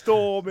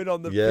storming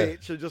on the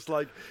pitch and just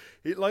like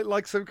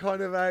some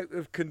kind of out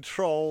of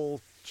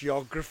control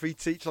geography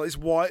teacher.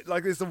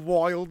 Like there's a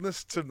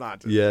wildness to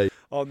Madden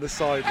on the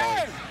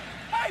sidelines.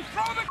 Hey,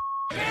 throw the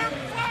damn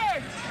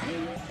flag!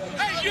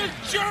 Hey, you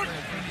jerk!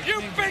 You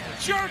big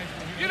jerk!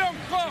 You don't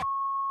call.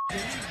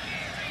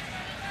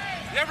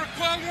 You ever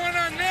call one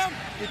on them?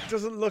 It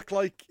doesn't look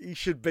like he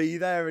should be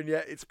there, and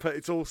yet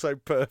it's also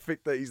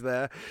perfect that he's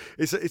there.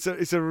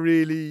 It's a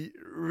really,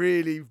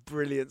 really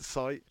brilliant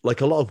sight.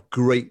 Like a lot of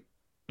great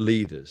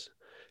leaders,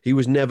 he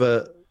was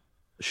never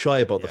shy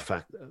about the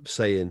fact of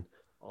saying,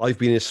 I've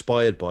been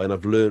inspired by and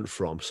I've learned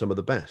from some of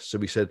the best. So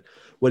he said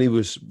when he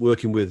was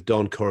working with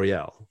Don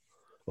Coryell,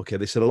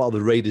 they said a lot of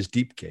the Raiders'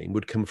 deep game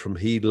would come from,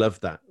 he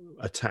loved that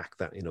attack,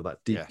 that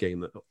deep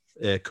game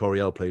that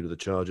Coryell played with the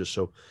Chargers.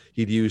 So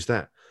he'd use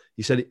that.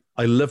 He said,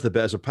 I love the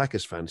bit as a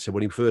Packers fan. He said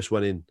when he first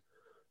went in,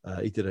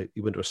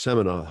 he went to a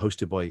seminar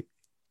hosted by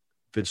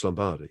Vince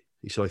Lombardi.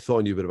 He said, I thought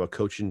I knew a bit about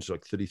coaching. He's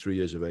like 33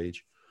 years of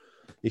age.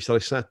 He said, I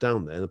sat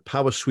down there and the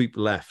power sweep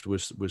left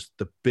was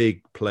the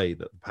big play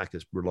that the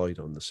Packers relied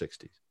on in the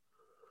 60s.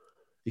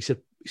 He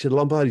said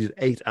Lombardi did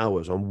 8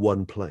 hours on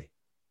one play.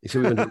 He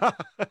said,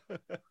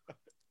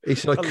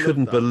 I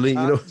couldn't believe,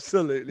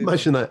 absolutely.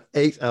 Imagine that,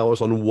 8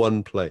 hours on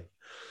one play.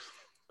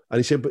 And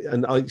he said,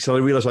 I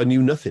realized I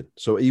knew nothing.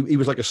 So he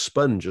was like a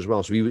sponge as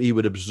well. So he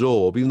would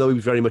absorb, even though he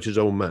was very much his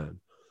own man.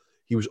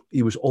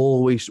 He was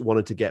always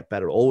wanting to get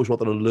better, always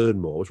wanted to learn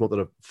more, always wanted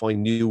to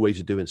find new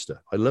ways of doing stuff.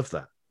 I love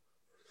that.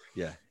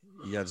 Yeah,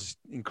 he has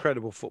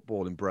incredible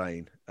footballing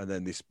brain, and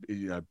then this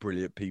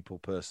brilliant people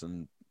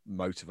person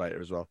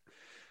motivator as well.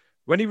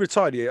 When he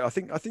retired, I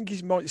think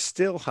he might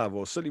still have,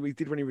 or certainly we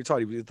did when he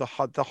retired. He was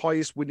the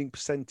highest winning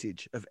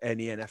percentage of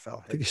any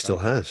NFL. I think he still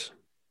has.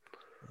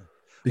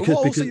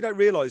 Because you don't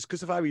realise,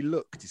 because of how he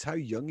looked, is how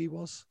young he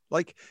was.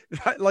 Like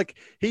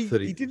he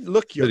didn't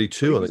look young.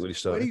 32, I think, when he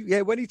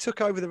started. When he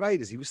took over the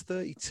Raiders, he was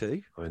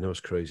 32. I know, it's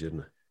crazy, isn't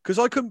it? Because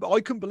I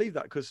couldn't believe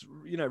that, because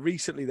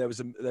recently there was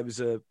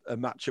a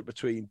matchup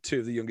between two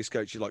of the youngest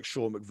coaches like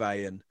Sean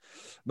McVay and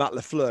Matt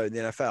LaFleur in the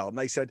NFL, and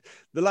they said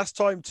the last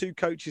time two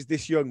coaches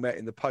this young met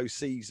in the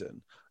postseason,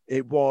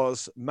 it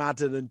was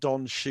Madden and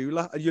Don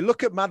Shula. And you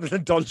look at Madden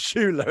and Don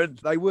Shula, and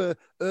they were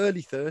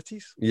early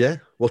 30s. Yeah,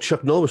 well,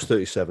 Chuck Noll was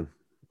 37.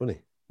 Wasn't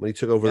he? When he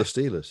took over the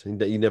Steelers,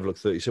 he never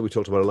looked 30. So we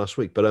talked about it last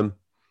week, but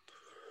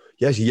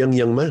he's a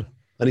young man.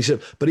 And he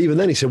said, but even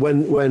then, he said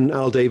when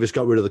Al Davis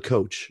got rid of the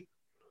coach,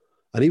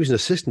 and he was an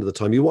assistant at the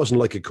time, he wasn't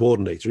like a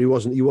coordinator. He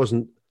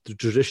wasn't the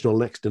traditional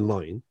next in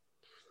line.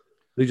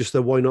 He just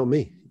said, why not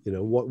me?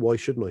 Why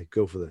shouldn't I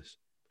go for this?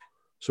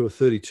 So at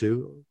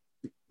 32,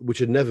 which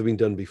had never been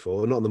done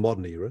before, not in the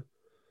modern era,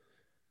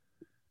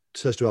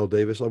 says to Al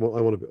Davis, I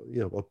want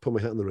to, I'll put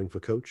my hat in the ring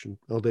for coach. And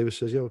Al Davis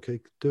says, yeah, okay,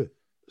 do it.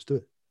 Let's do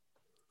it.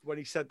 When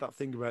he said that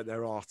thing about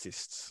their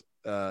artists,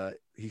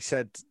 he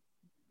said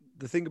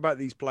the thing about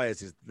these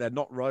players is they're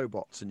not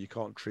robots, and you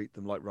can't treat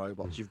them like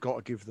robots. You've got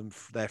to give them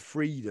their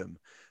freedom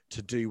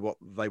to do what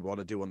they want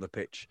to do on the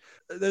pitch.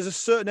 There's a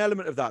certain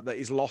element of that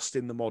is lost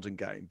in the modern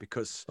game,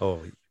 because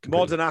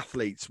modern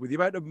athletes, with the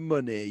amount of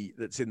money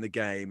that's in the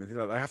game, and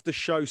they have to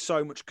show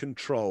so much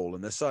control,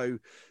 and they're so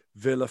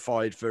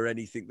vilified for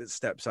anything that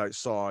steps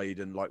outside,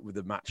 and like with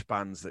the match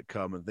bans that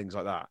come and things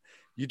like that.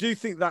 You do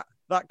think that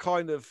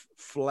kind of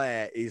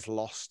flair is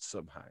lost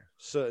somehow,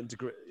 certain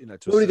degree,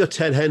 We've only got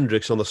Ted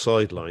Hendricks on the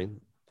sideline,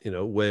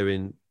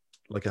 wearing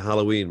like a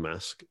Halloween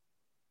mask.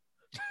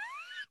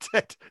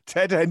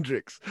 Ted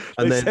Hendricks.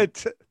 And they said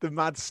the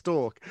mad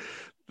stalk.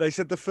 They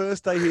said the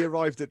first day he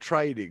arrived at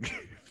training,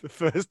 the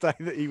first day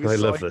that he was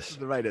signed to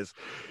the Raiders,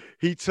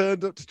 he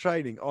turned up to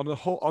training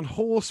on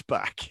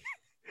horseback.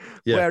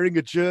 Yeah. Wearing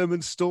a German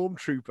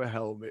stormtrooper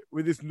helmet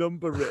with his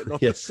number written on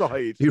the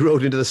side. He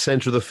rode into the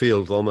centre of the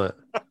field on that.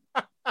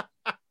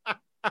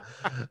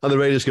 And the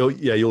Raiders go,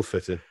 yeah, you'll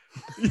fit in.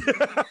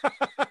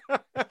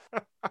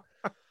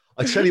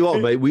 I tell you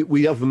what, mate,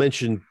 we have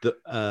mentioned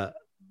a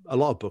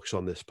lot of books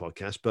on this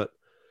podcast, but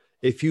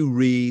if you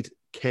read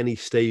Kenny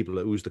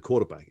Stabler, who's the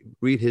quarterback,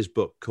 read his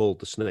book called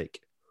The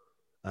Snake.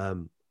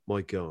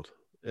 My God.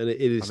 And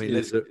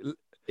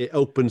it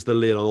opens the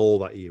lid on all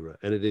that era,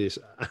 and it is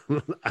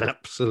an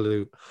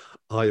absolute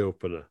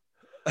eye-opener.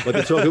 Like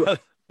they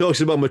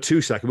talks about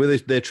Matusak, where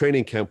their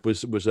training camp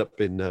was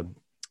up in,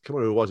 come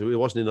on, it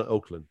wasn't in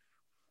Oakland,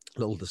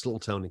 this little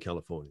town in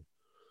California.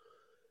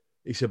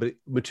 He said, but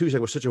Matusak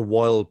was such a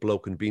wild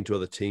bloke and been to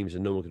other teams,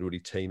 and no one could really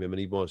tame him. And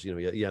he was,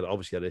 he had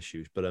obviously had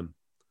issues. But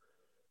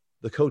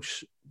the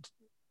coach,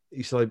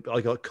 he said,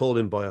 I got called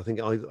in by, I think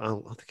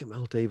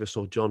Al Davis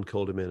or John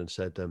called him in and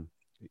said,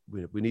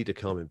 we need to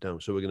calm him down,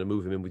 so we're going to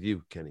move him in with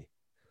you, Kenny.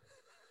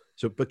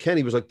 So, but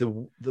Kenny was like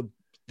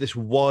this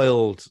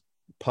wild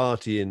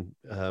partying,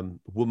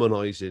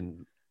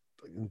 womanizing,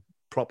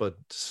 proper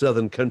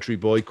Southern country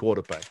boy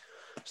quarterback.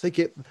 So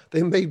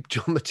they made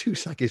John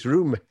Matusak his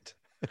roommate.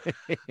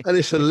 And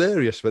it's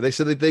hilarious, but they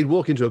said they'd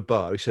walk into a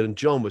bar. He said, and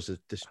John was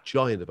this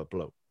giant of a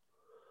bloke,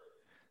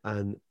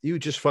 and you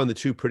just find the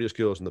two prettiest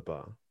girls in the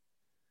bar.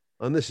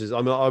 And this is,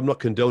 I'm not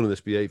condoning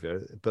this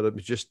behavior, but it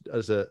was just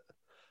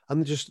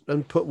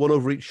and put one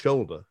over each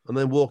shoulder and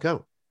then walk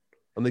out,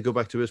 and they go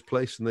back to his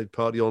place and they'd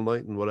party all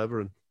night and whatever.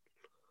 And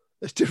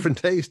it's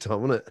different days,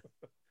 Tom, isn't it?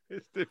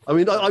 It's different. I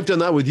mean, I've done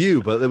that with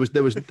you, but there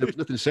was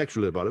nothing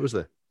sexual about it, was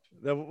there?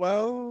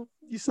 Well,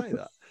 you say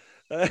that.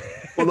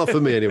 Well, not for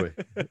me anyway.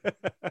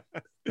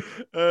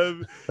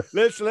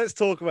 Let's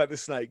talk about the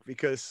Snake,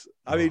 because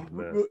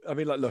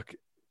look,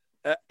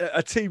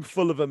 a team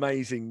full of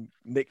amazing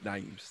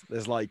nicknames.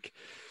 There's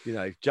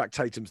Jack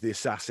Tatum's the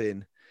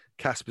Assassin,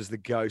 Casper's the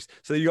Ghost.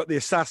 So you got the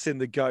Assassin,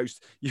 the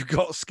Ghost. You've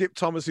got Skip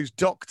Thomas, who's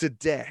Dr.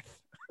 Death.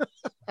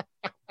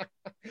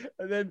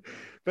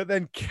 But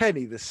then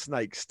Kenny the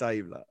Snake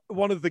Stabler,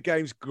 one of the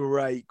game's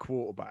great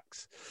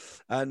quarterbacks,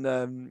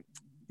 and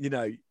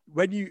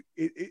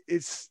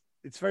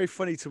it's very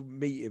funny to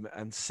meet him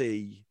and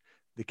see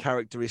the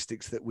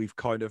characteristics that we've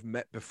kind of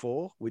met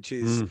before, which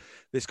is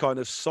this kind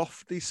of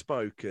softly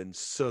spoken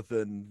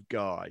Southern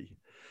guy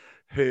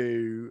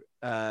who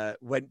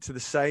went to the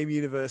same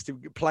university,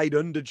 played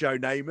under Joe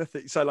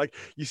Namath. So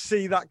you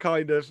see that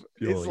kind of,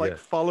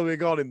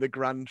 following on in the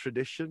grand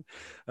tradition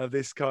of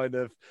this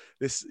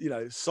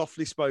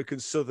softly spoken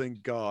Southern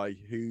guy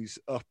who's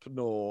up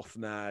north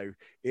now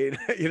in,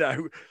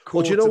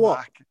 Well, do you know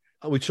what?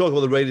 We talk about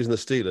the Raiders and the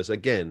Steelers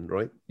again,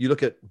 right? You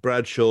look at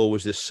Bradshaw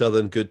was this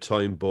Southern good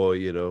time boy,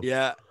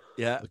 Yeah.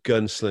 A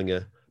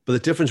gunslinger. But the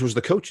difference was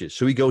the coaches.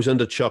 So he goes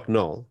under Chuck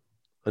Noll,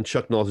 and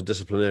Chuck Noll's a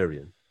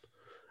disciplinarian.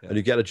 Yeah. And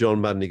you get a John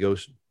Madden, he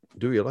goes,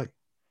 do what you like.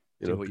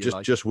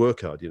 Just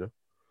work hard,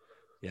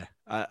 Yeah.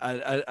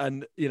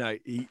 And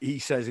he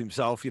says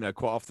himself,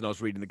 quite often I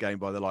was reading the game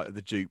by the light of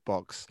the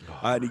jukebox.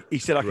 And he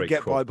said I could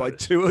get by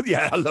 2.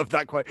 Yeah, I love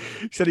that quote.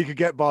 He said he could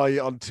get by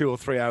on 2 or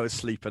 3 hours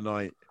sleep a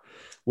night.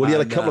 Well, he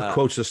had a couple of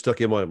quotes that stuck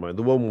in my mind.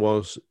 The one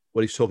was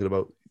when he's talking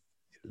about,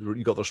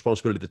 you got the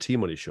responsibility of the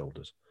team on his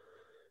shoulders.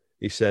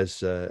 He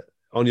says,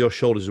 on your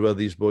shoulders is where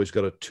these boys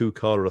got a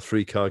 2-car or a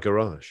 3-car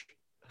garage.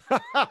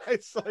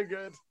 It's so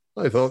good.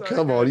 I thought,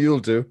 come on, you'll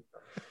do.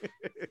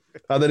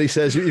 And then he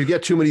says, if you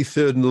get too many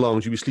 3rd and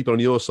longs, you'll be sleeping on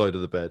your side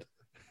of the bed.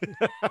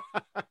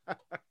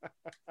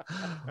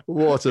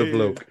 What a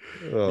bloke.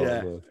 Oh,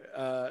 yeah.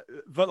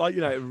 But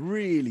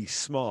really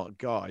smart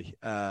guy.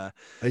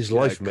 His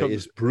life, mate,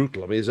 is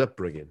brutal. I mean, his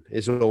upbringing.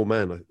 His old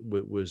man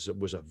was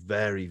a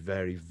very,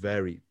 very,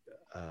 very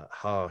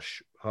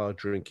harsh, hard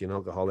drinking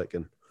alcoholic.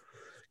 And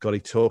God, he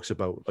talks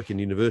about, in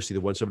university, they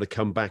want someone to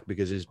come back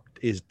because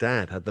his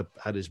dad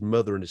had his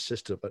mother and his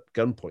sister at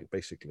gunpoint,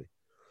 basically.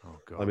 Oh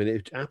God. I mean,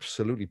 it's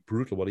absolutely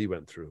brutal what he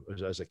went through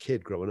as a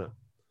kid growing up.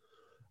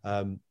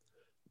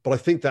 But I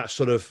think that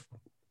sort of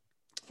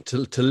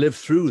to live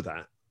through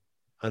that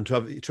and to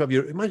have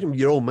imagine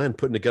your old man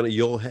putting a gun at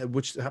your head,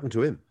 which happened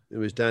to him.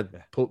 His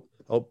dad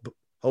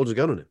holds a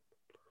gun on him.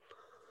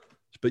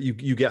 But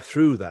you get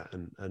through that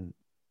and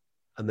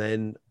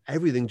then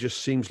everything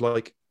just seems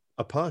like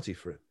a party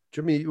for him.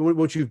 Do you mean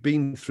once you've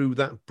been through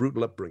that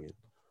brutal upbringing?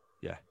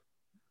 Yeah.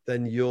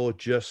 Then you're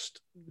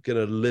just going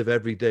to live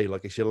every day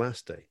like it's your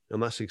last day.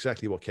 And that's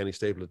exactly what Kenny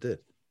Stabler did.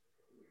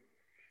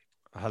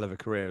 A hell of a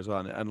career as well.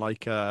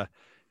 And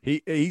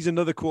he's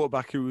another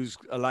quarterback who was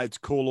allowed to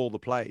call all the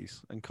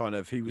plays and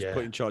he was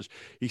put in charge.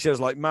 He says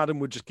Madden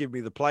would just give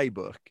me the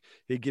playbook.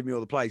 He'd give me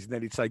all the plays and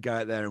then he'd say, go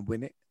out there and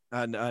win it.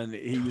 And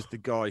he was the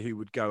guy who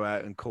would go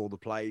out and call the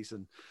plays.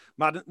 And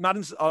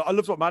Madden's, I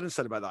loved what Madden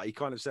said about that. He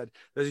kind of said,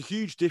 there's a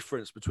huge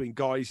difference between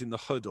guys in the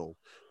huddle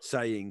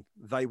saying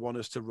they want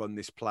us to run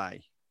this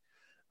play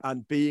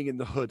and being in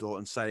the huddle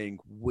and saying,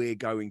 we're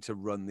going to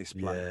run this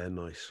play. Yeah,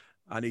 nice.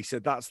 And he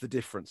said, that's the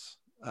difference.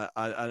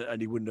 And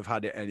he wouldn't have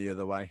had it any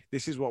other way.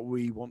 This is what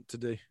we want to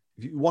do.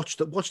 If you watch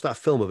that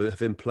film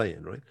of him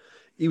playing, right?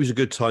 He was a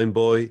good time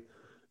boy.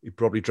 He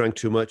probably drank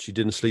too much. He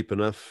didn't sleep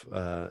enough.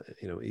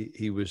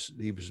 He was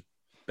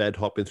bed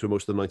hopping through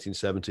most of the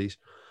 1970s.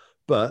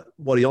 But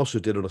what he also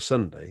did on a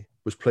Sunday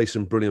was play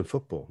some brilliant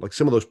football. Like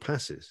some of those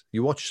passes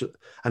you watch,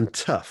 and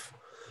tough.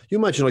 You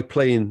imagine like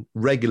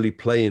regularly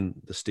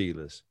playing the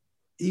Steelers.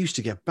 He used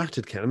to get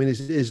battered, Ken. I mean,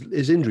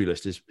 his injury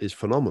list is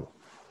phenomenal.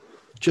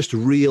 Just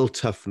real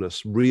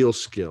toughness, real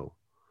skill.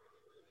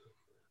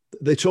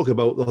 They talk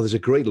about, there's a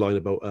great line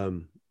about,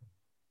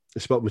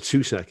 it's about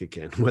Matusak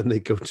again, when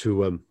they go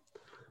to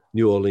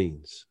New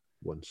Orleans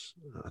once.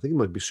 I think it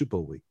might be Super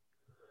Bowl week.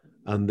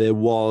 And there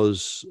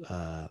was,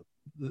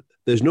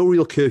 there's no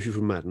real curfew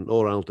from Madden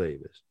or Al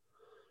Davis.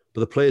 But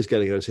the players get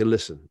together and say,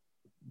 listen,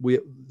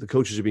 the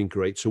coaches have been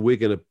great, so we're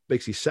going to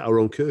basically set our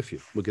own curfew.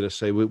 We're going to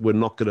say we're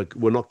not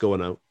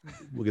going out.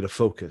 We're going to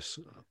focus.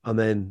 And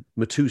then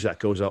Matusak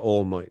goes out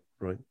all night,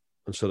 right,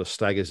 and sort of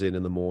staggers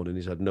in the morning.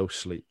 He's had no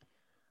sleep,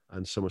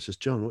 and someone says,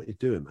 "John, what are you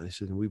doing, man?" He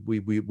said,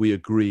 "We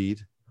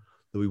agreed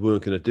that we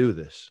weren't going to do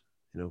this."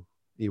 You know,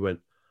 he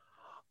went,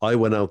 "I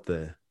went out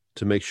there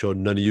to make sure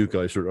none of you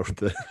guys were out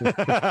there."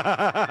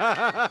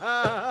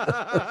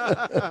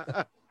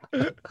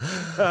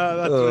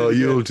 Oh, really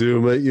you'll do,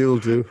 mate. You'll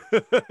do.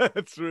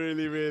 That's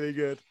really, really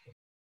good.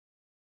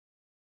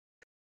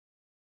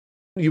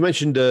 You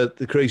mentioned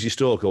the crazy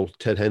store called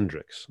Ted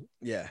Hendricks.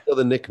 Yeah. The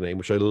other nickname,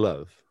 which I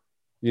love.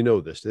 You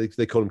know this.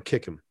 They call him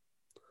Kick 'em.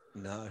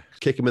 No.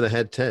 Kick him in the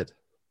head, Ted.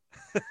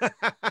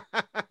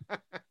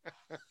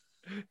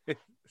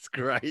 It's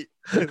great.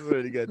 It's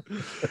really good.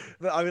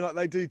 But I mean, like,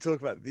 they do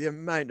talk about the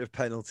amount of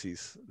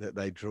penalties that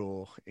they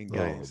draw in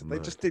games. They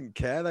just didn't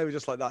care. They were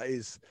just like, that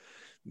is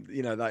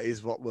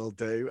what we'll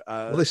do.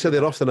 Well, they said they'd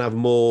often have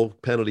more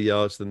penalty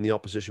yards than the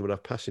opposition would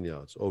have passing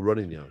yards or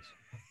running yards.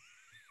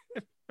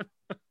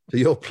 So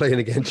you're playing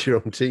against your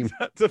own team.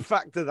 To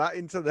factor that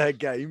into their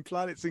game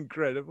plan, it's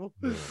incredible.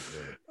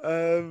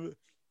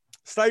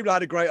 Stabler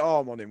had a great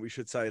arm on him, we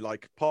should say.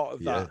 Like, part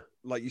of that,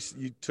 like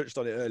you touched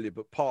on it earlier,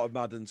 but part of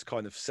Madden's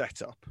kind of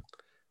setup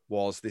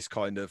was this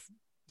kind of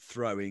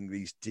throwing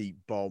these deep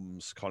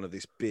bombs, kind of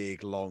this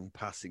big, long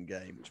passing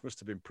game, which must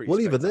have been pretty.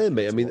 Well, even then,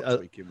 mate. I mean,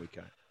 week in, week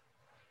out.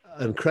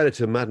 And credit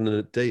to Madden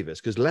and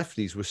Davis, because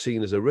lefties were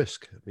seen as a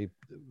risk. I mean,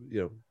 you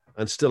know,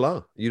 and still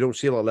are. You don't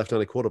see a lot of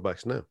left-handed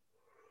quarterbacks now.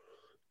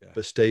 Yeah.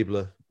 But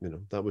Stabler, you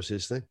know, that was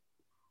his thing.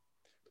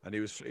 And he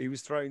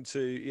was thrown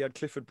to. He had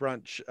Clifford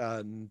Branch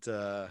and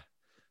the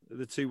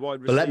two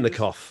wide receivers.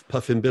 Biletnikoff,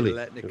 Puffin Billy.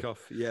 Biletnikoff,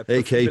 yeah.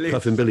 A.K.A.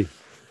 Puffin Billy.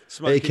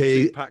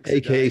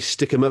 A.K.A.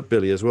 Stick 'em up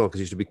Billy as well, because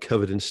he used to be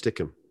covered in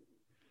stickum.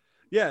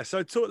 Yeah,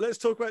 so let's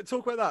talk about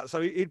that.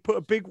 So he'd put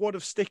a big wad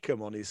of stickum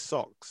on his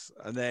socks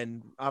and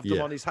then have them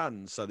on his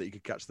hands so that he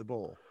could catch the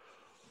ball.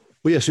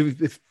 Well, yeah. So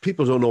if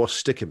people don't know what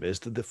stickum is,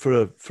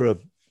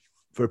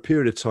 for a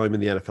period of time in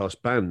the NFL, it's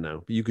banned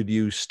now. But you could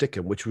use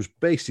stickum, which was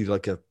basically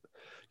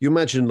you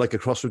imagine like a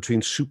cross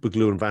between super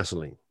glue and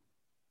Vaseline.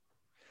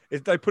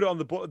 They put it on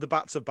the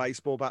bats of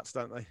baseball bats,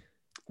 don't they?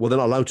 Well, they're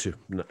not allowed to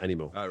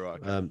anymore. Oh,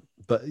 right. Okay.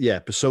 But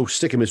so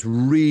stickum is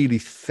really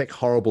thick,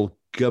 horrible,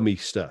 gummy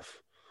stuff.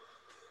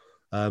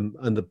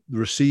 And the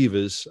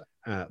receivers,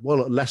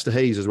 Lester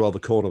Hayes as well, the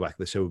cornerback,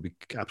 they say would be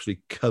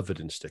absolutely covered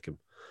in stickum.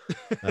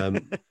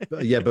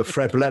 But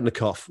Fred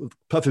Biletnikoff,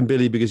 Puffin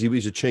Billy, because he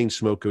was a chain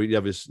smoker, he'd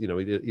have his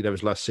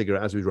last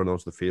cigarette as he was running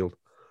onto the field.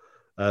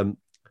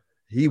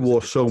 He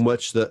wore so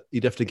much that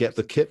he'd have to get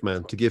the kit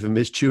man to give him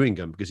his chewing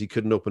gum because he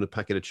couldn't open a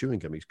packet of chewing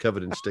gum. He's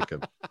covered in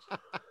stickum.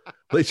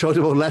 They talked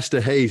about Lester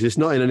Hayes. It's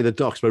not in any of the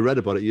docs, but I read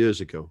about it years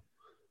ago.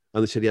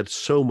 And they said he had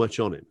so much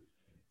on him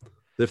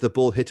that if the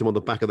ball hit him on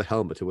the back of the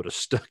helmet, it would have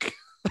stuck.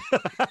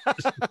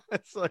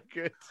 That's so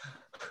good.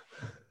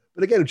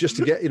 But again, just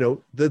to get,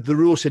 the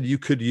rule said you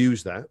could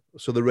use that.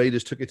 So the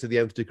Raiders took it to the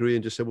nth degree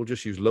and just said, we'll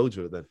just use loads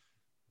of it then.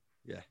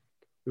 Yeah.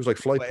 It was like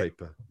fly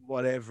paper.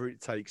 Whatever it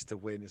takes to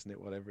win, isn't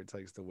it? Whatever it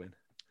takes to win.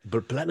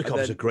 But Biletnikoff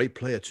is a great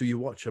player too. You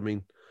watch. I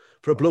mean,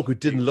 for a bloke who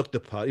didn't look the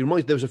part,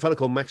 there was a fellow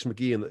called Max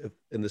McGee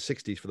in the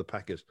 60s for the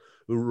Packers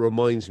who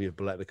reminds me of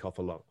Biletnikoff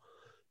a lot.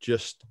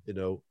 Just,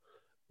 the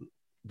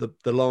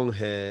long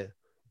hair,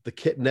 the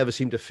kit never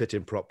seemed to fit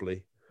him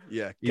properly.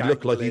 Yeah, he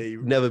looked like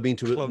he'd never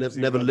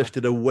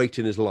lifted a weight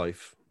in his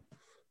life,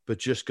 but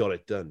just got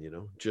it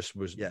done. Just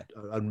was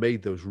and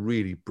made those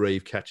really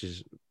brave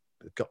catches.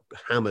 Got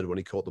hammered when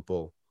he caught the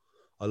ball.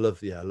 I love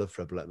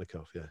Fred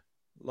Biletnikoff. Yeah,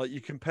 like you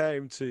compare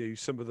him to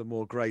some of the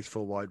more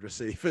graceful wide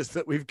receivers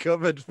that we've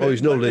covered. Oh,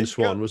 he's no Lynn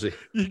Swan, was he?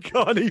 You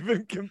can't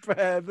even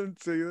compare them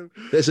to them.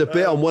 There's a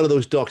bit on one of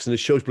those docs, and it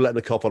shows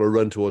Biletnikoff on a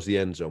run towards the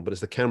end zone, but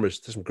it's the cameras.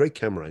 There's some great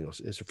camera angles.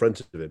 It's in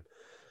front of him.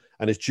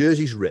 And his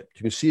jersey's ripped.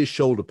 You can see his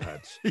shoulder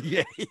pads.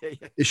 Yeah.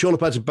 His shoulder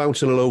pads are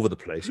bouncing all over the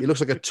place. He looks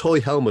like a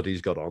toy helmet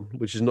he's got on,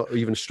 which is not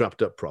even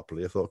strapped up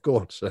properly. I thought, go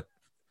on, sir.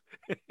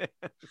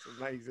 It's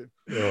amazing.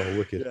 Oh,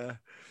 wicked. Yeah.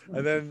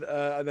 And then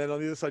on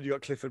the other side, you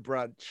got Clifford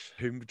Branch,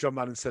 whom John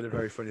Madden said a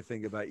very funny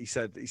thing about. He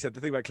said the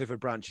thing about Clifford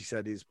Branch, he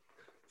said, is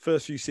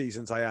first few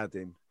seasons I had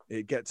him,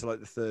 it'd get to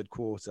like the third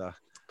quarter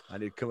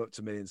and he'd come up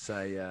to me and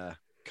say,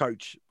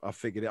 Coach, I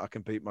figured it. I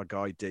can beat my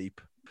guy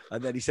deep.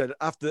 And then he said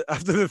after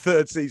the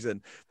third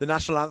season, the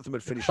national anthem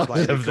had finished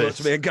playing. He called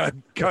to me and go,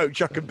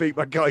 "Coach, I can beat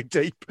my guy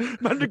deep."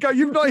 Man would go,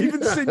 "You've not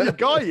even seen your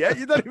guy yet.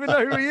 You don't even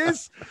know who he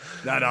is."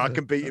 No, I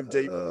can beat him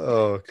deep.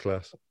 Oh,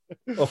 class.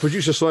 Oh,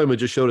 producer Simon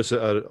just showed us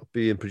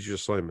being producer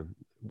Simon.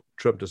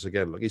 Trumped us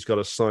again. Look, he's got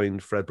a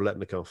signed Fred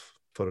Biletnikoff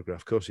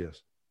photograph. Of course he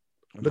has.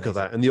 Amazing. Look at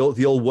that. And the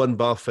old one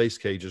bar face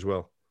cage as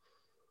well.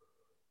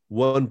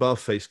 One bar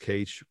face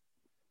cage,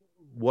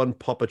 one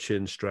popper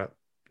chin strap.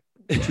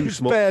 It's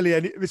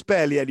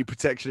barely any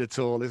protection at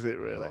all, is it,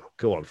 really? Oh,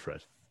 go on,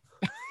 Fred.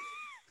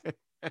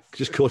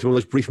 Just caught him one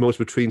of those brief moments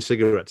between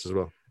cigarettes as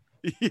well.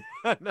 Yeah,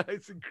 no,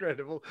 it's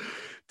incredible.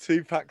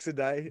 2 packs a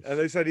day. And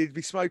they said he'd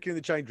be smoking in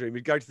the change room.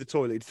 He'd go to the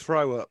toilet, he'd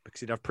throw up because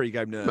he'd have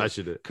pre-game nerves.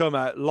 Imagine it. Come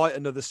out, light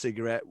another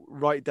cigarette,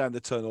 right down the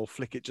tunnel,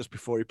 flick it just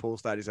before he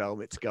pulls down his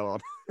helmet to go on.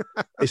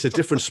 It's a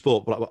different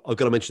sport, but I've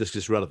got to mention this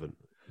because it's relevant.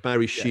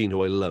 Barry Sheen,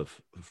 who I love,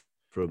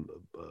 from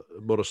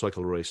a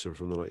motorcycle racer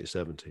from the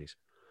 1970s.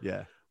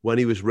 Yeah. When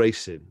he was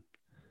racing,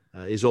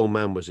 his old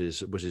man was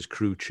his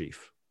crew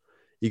chief.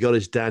 He got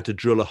his dad to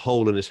drill a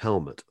hole in his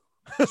helmet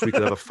so he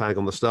could have a fag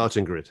on the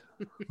starting grid.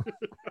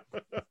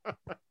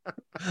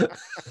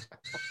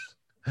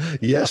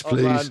 Yes,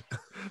 please.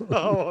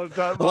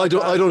 I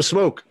don't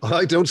smoke.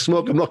 I don't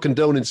smoke. I'm not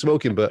condoning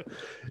smoking, but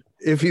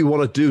if you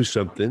want to do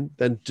something,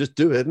 then just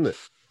do it, isn't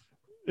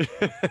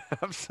it?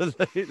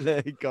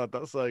 Absolutely. God,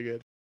 that's so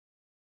good.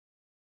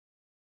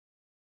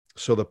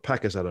 So the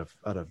Packers had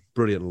a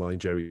brilliant line,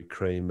 Jerry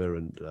Kramer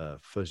and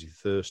Fuzzy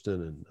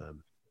Thurston,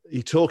 and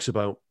he talks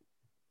about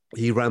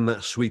he ran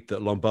that sweep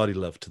that Lombardi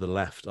loved to the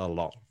left a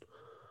lot.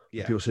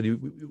 Yeah. People said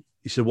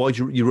he said, "Why'd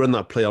you run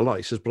that play a lot?"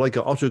 He says, "But I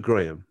got Otto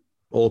Graham,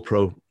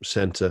 All-Pro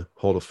center,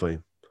 Hall of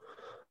Fame.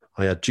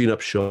 I had Gene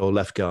Upshaw,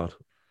 left guard,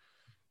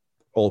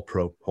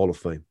 All-Pro, Hall of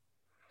Fame.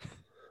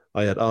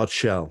 I had Art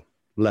Shell,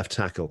 left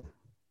tackle,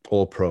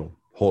 All-Pro,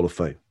 Hall of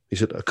Fame." He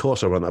said, "Of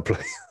course I ran that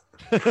play."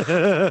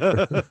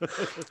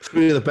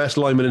 Three of the best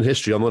linemen in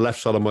history on the left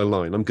side of my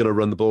line. I'm going to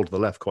run the ball to the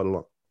left quite a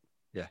lot.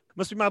 Yeah,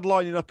 must be mad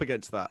lining up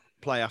against that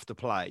play after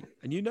play,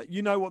 and you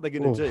know what they're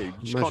going to do. You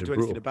just can't do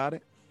anything about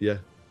it. Yeah,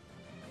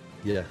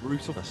 yeah,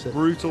 brutal, that's it.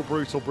 brutal. From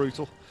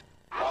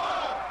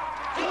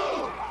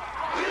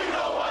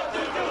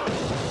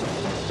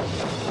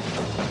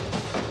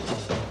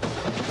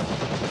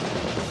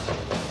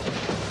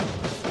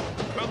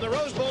the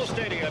Rose Bowl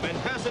Stadium in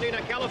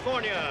Pasadena,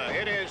 California,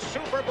 it is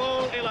Super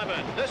Bowl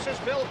 11. This is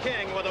Phil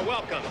King with a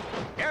welcome.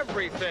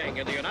 Everything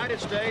in the United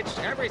States,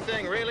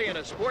 everything really in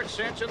a sports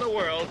sense in the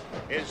world,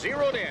 is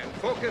zeroed in,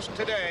 focused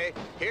today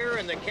here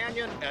in the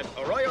canyon at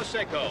Arroyo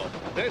Seco.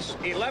 This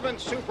 11th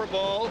Super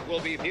Bowl will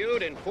be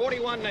viewed in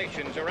 41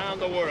 nations around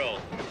the world.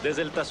 Desde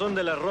el Tazón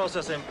de las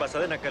Rosas en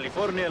Pasadena,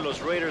 California,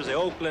 los Raiders de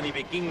Oakland y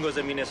Vikingos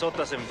de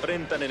Minnesota se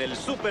enfrentan en el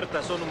Super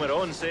Tazón número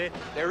 11.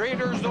 Les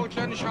Raiders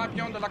d'Oakland,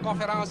 champions de la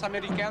conférence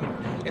américaine,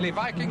 et les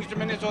Vikings de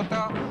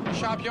Minnesota,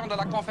 champions de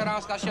la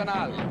conférence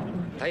nationale.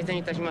 対戦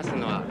いたします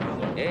のは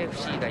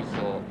AFC 代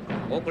表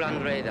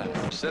Oakland Raiders.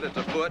 Sit at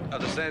the foot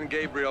of the San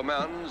Gabriel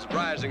Mountains,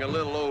 rising a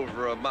little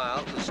over a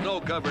mile, the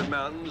snow-covered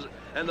mountains,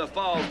 and the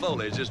fall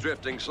foliage is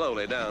drifting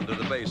slowly down to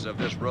the base of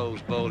this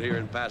Rose Bowl here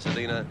in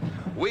Pasadena.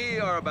 We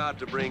are about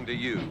to bring to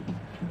you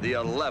the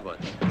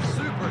 11th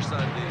Super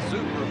Sunday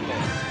Super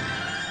Bowl.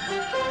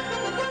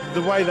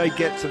 The way they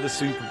get to the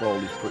Super Bowl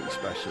is pretty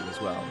special as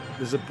well.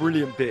 There's a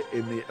brilliant bit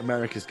in the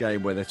America's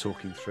Game where they're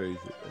talking through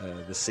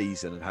the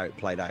season and how it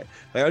played out.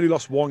 They only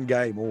lost one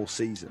game all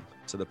season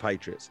to the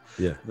Patriots.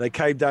 Yeah. They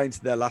came down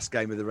to their last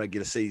game of the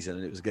regular season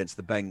and it was against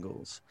the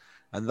Bengals.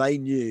 And they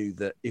knew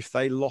that if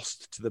they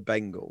lost to the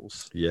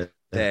Bengals,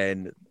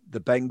 then the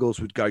Bengals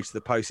would go to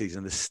the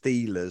postseason. The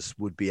Steelers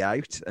would be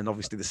out. And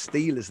obviously the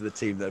Steelers are the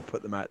team that would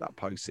put them out that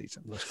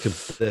postseason.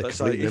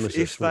 So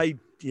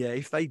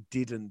if they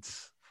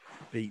didn't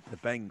beat the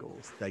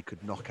Bengals, they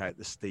could knock out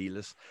the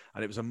Steelers.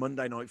 And it was a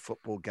Monday night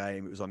football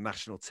game. It was on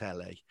national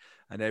telly,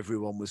 and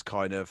everyone was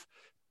kind of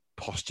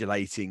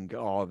postulating,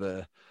 are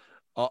the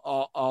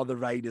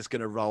Raiders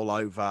going to roll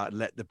over and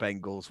let the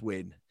Bengals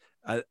win?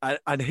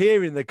 And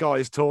hearing the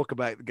guys talk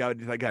about going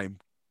into that game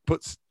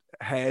puts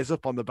hairs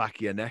up on the back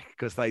of your neck,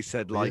 because they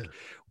said,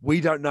 we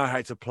don't know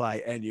how to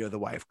play any other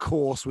way. Of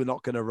course, we're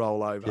not going to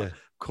roll over. Yeah.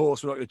 Of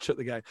course, we're not going to shut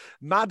the game.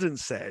 Madden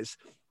says,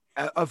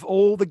 of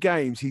all the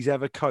games he's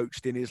ever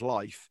coached in his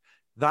life,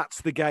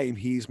 that's the game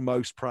he's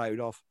most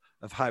proud of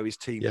how his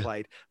team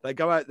played. They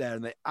go out there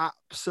and they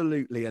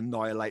absolutely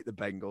annihilate the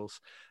Bengals.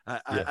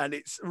 And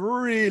it's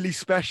really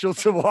special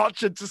to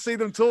watch and to see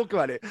them talk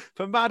about it.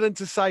 For Madden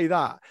to say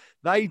that,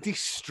 they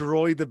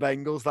destroyed the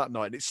Bengals that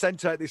night. And it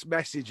sent out this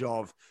message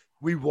of,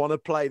 we want to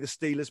play the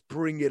Steelers,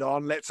 bring it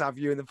on, let's have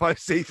you in the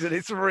postseason.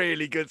 It's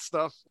really good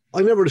stuff.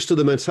 I never understood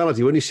the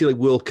mentality. When you see like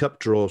World Cup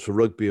draws for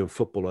rugby and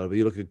football, over,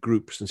 you look at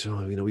groups and say,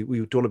 we don't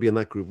want to be in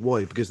that group.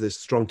 Why? Because there's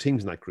strong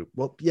teams in that group.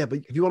 Well, yeah, but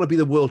if you want to be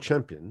the world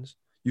champions,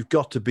 you've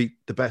got to beat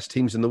the best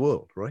teams in the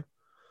world, right?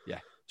 Yeah.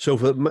 So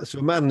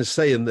Madden is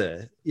saying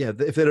there,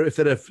 if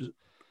they're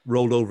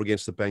rolled over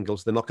against the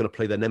Bengals, they're not going to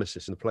play their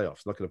nemesis in the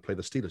playoffs. They're not going to play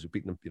the Steelers, who've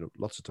beaten them,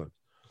 lots of times.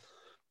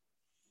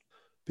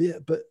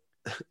 But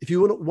if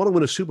you want to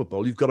win a Super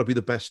Bowl, you've got to be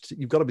the best.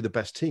 You've got to be the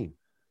best team.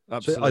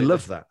 Absolutely. So I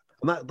love that,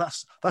 and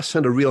that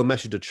sent a real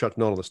message to Chuck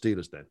Noll and the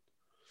Steelers then.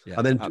 Yeah,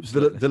 and then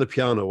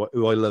Villapiano,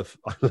 who I love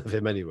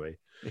him anyway.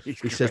 He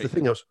says the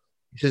thing else.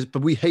 He says,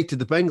 but we hated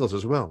the Bengals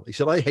as well. He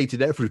said, I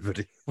hated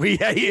everybody. We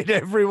hated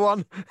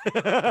everyone.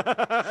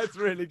 That's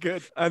really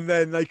good. And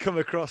then they come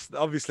across,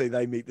 obviously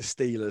they meet the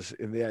Steelers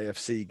in the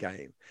AFC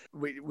game,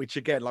 which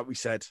again, like we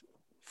said,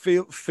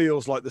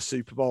 feels like the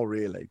Super Bowl,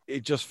 really.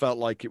 It just felt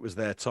like it was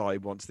their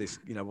time once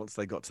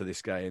they got to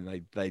this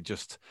game. They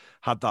just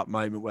had that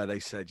moment where they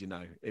said,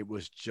 it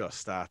was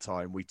just our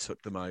time. We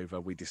took them over.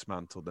 We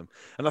dismantled them.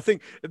 And I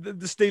think the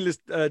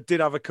Steelers did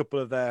have a couple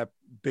of their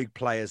big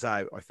players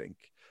out, I think.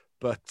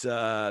 But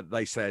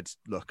they said,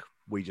 look,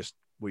 we just,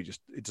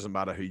 it doesn't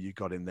matter who you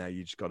got in there.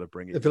 You just got to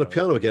bring it.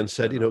 Villapiano again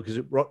said, because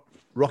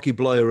Rocky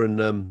Blyer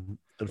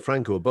and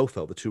Franco are both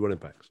out, the two running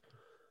backs.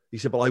 He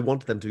said, but I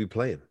wanted them to be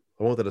playing.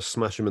 I wanted to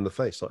smash them in the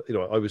face.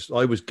 I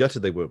was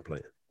gutted they weren't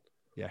playing.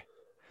 Yeah.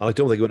 And I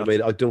don't think it would have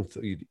made,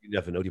 you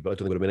never know, but I don't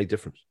think it would have made any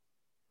difference.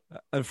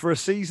 And for a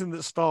season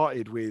that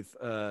started with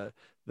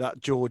that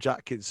George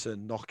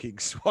Atkinson knocking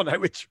Swan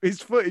out, which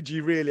is footage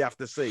you really have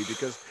to see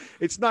because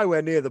it's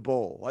nowhere near the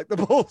ball. Like the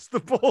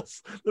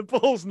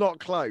ball's not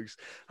close,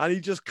 and he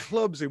just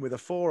clubs him with a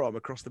forearm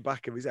across the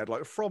back of his head,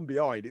 like from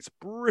behind. It's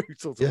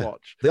brutal to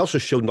watch. They also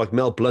showed like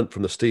Mel Blount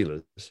from the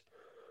Steelers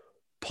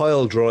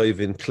pile drive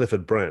in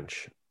Clifford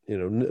Branch.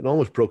 It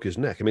almost broke his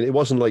neck. I mean, it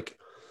wasn't like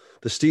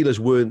the Steelers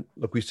weren't,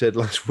 like we said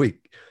last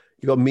week.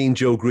 You got Mean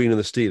Joe Green and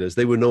the Steelers.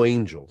 They were no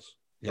angels.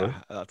 Yeah, right?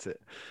 That's it.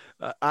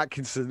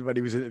 Atkinson, when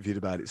he was interviewed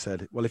about it,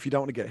 said, "Well, if you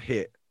don't want to get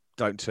hit,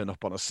 don't turn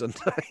up on a Sunday."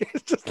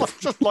 It's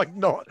just like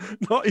not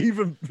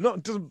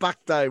doesn't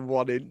back down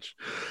 1 inch.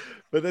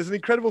 But there's an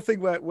incredible thing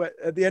where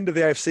at the end of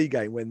the AFC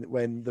game,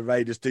 when the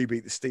Raiders do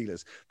beat the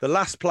Steelers, the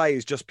last play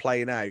is just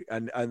playing out,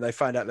 and they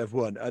find out they've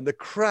won, and the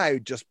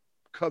crowd just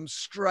comes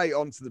straight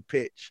onto the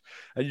pitch,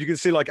 and you can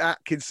see like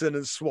Atkinson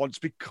and Swan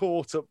just be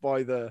caught up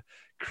by the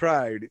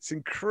crowd. It's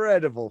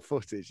incredible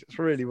footage. It's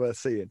really worth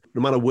seeing.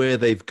 No matter where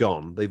they've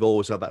gone, they've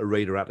always had that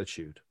Raider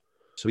attitude.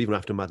 So even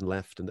after Madden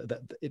left, and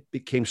it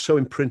became so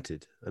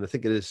imprinted. And I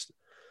think it is.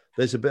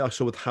 There's a bit I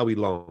saw with Howie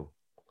Long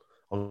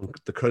on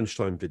the Crunch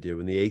Time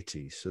video in the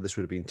 80s. So this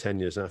would have been 10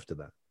 years after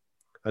that.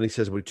 And he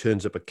says when he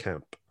turns up at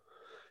camp,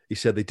 he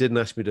said they didn't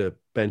ask me to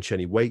bench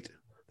any weight.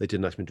 They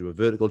didn't ask me to do a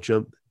vertical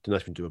jump. Didn't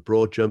ask me to do a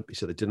broad jump. He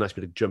said they didn't ask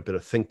me to jump in a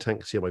think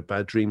tank, see how my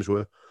bad dreams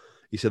were.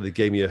 He said they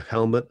gave me a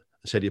helmet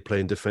and said you're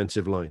playing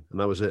defensive line. And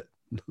that was it.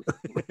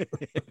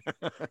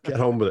 Get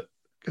on with it.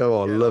 Go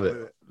on, love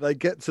it. They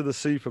get to the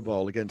Super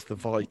Bowl against the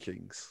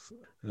Vikings.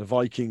 The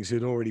Vikings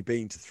who'd already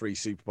been to 3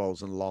 Super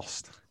Bowls and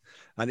lost.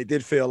 And it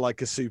did feel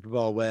like a Super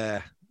Bowl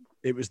where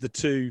it was the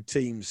two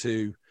teams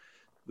who,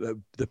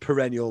 the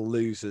perennial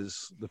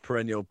losers, the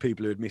perennial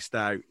people who had missed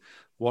out.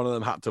 One of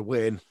them had to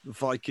win. The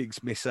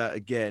Vikings miss out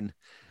again.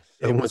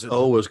 It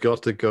always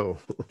got to go.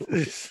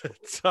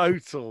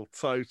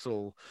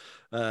 total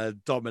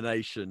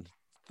domination.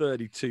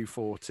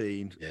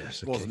 32-14.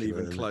 Yes, wasn't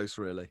even close,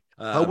 really.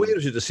 How weird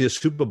is it to see a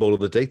Super Bowl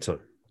in the daytime?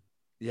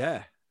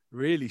 Yeah,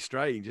 really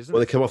strange, isn't it?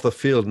 When they come off the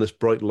field in this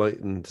bright light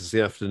and it's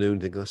the afternoon,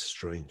 think that's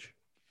strange.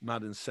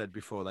 Madden said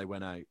before they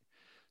went out,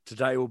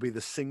 today will be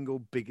the single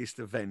biggest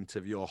event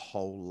of your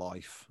whole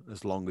life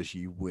as long as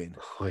you win.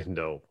 I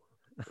know.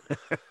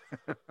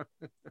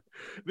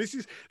 This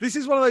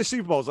is one of those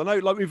Super Bowls. I know,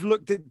 like we've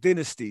looked at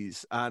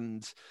dynasties,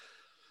 and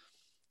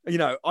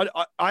I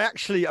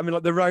actually,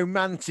 like the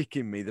romantic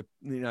in me,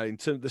 in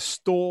terms of the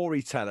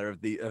storyteller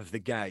of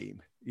the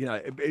game.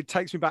 It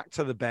takes me back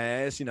to the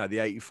Bears. The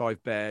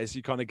 '85 Bears.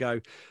 You kind of go,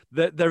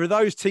 there are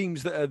those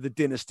teams that are the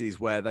dynasties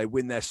where they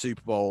win their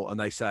Super Bowl and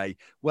they say,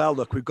 "Well,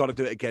 look, we've got to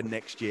do it again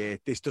next year.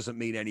 This doesn't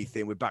mean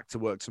anything. We're back to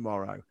work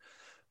tomorrow."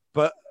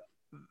 But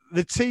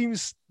the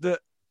teams that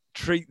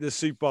treat the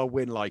Super Bowl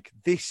win like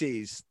this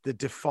is the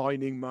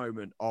defining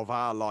moment of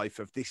our life,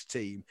 of this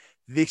team.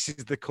 This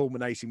is the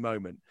culminating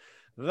moment.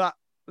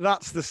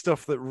 That's the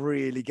stuff that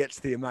really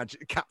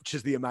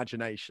captures the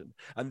imagination.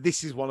 And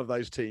this is one of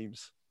those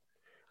teams.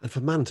 And for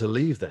man to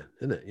leave then,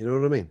 isn't it? You know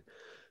what I mean?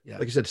 Yeah.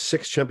 Like you said,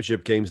 6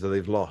 championship games that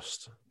they've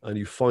lost, and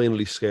you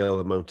finally scale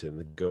the mountain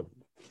and go,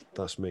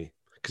 that's me.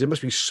 Because it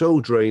must be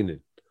so draining.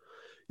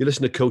 You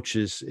listen to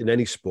coaches in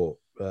any sport.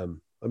 I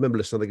remember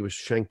listening, I think it was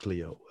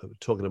Shankly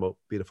talking about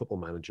being a football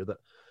manager, that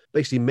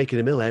basically making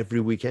a meal every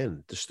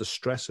weekend, just the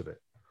stress of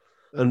it.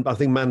 And I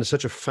think man is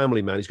such a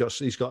family man.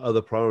 He's got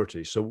other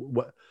priorities. So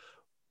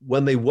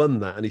when they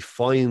won that and he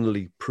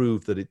finally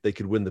proved that they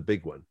could win the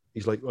big one,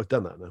 he's like, I've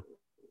done that now.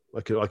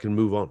 I can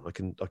move on. I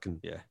can.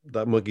 Yeah.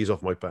 That monkey's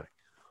off my back.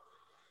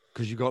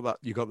 Because you got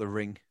the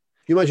ring. Can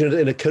you imagine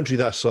in a country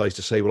that size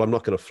to say, well, I'm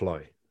not going to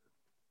fly.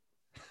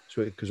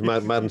 Because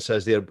Madden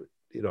says, I'm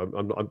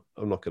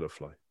not going to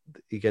fly.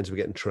 He ends up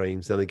getting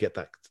trains. Then they get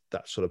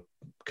that sort of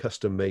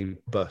custom-made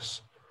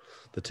bus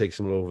that takes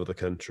them all over the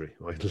country.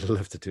 I'd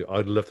love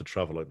to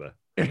travel like that.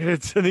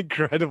 It's an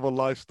incredible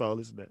lifestyle,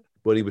 isn't it?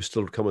 When he was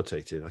still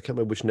commentating, I can't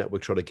remember which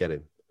network tried to get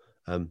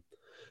him.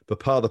 But But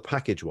part of the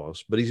package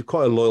was, but he's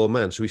quite a loyal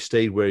man, so he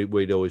stayed where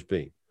he'd always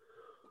been.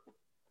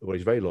 Well,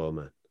 he's a very loyal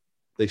man.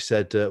 They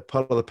said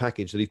part of the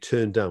package that he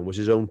turned down was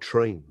his own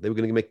train. They were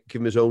going to give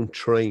him his own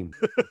train.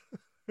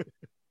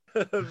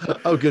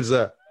 How good's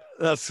that?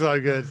 That's so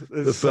good.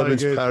 The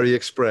Bunnings Parry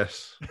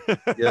Express.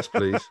 Yes,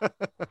 please.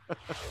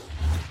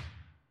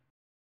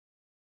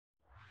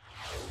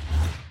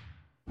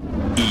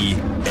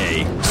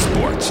 EA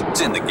Sports.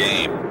 It's in the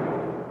game.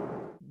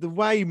 The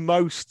way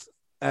most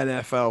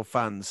NFL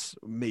fans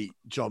meet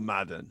John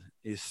Madden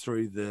is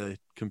through the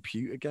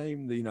computer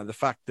game. The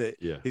fact that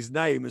his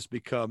name has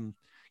become,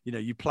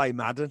 you play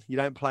Madden. You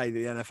don't play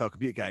the NFL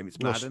computer game. It's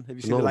Madden. Have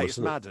you seen the latest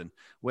Madden?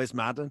 Where's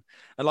Madden?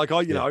 And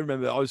I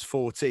remember I was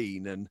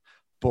 14 and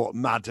bought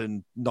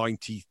Madden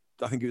 90.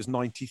 I think it was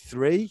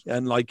 93.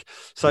 And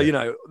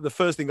the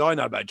first thing I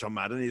know about John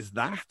Madden is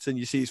that, and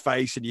you see his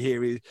face and you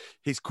hear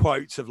his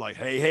quotes of like,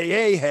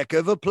 hey, heck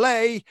of a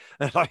play.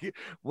 And like,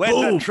 where'd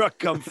that truck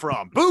come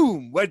from?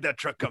 Boom. Where'd that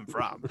truck come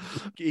from?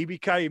 He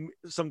became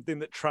something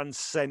that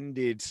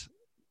transcended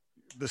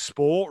the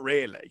sport,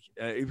 really.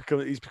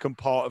 He's become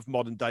part of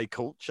modern day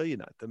culture,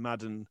 the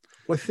Madden.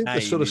 Well, I think the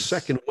sort of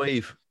second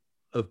wave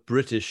of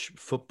British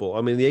football,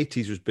 I mean, the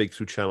 80s was big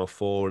through Channel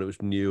 4 and it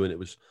was new and it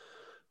was,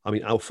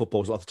 our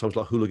football was a lot of times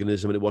like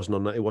hooliganism and it wasn't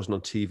on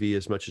TV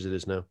as much as it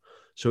is now.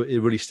 So it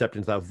really stepped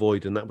into that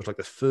void, and that was like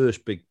the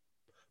first big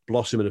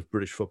blossoming of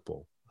British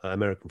football,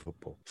 American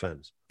football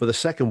fans. But the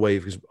second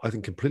wave is, I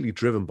think, completely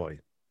driven by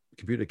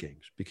computer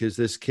games, because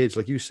there's kids,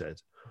 like you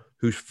said,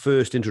 whose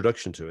first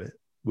introduction to it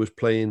was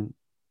playing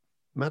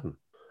Madden.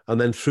 And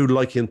then through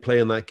liking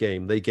playing that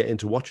game, they get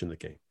into watching the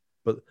game.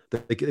 But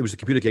it was the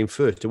computer game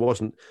first. It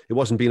wasn't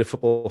being a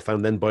football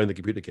fan then buying the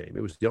computer game.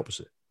 It was the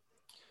opposite.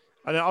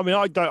 I mean,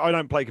 I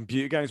don't play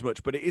computer games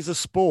much, but it is a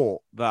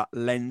sport that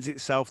lends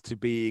itself to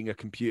being a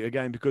computer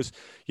game because,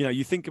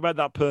 you think about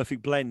that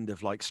perfect blend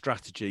of like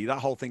strategy, that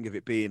whole thing of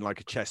it being like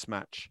a chess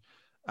match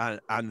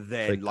and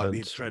then fake like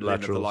punts, the adrenaline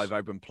laterals of the live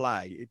open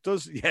play. It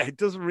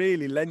does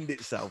really lend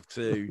itself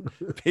to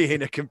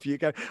being a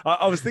computer game.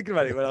 I was thinking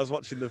about it when I was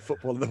watching the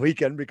football on the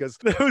weekend because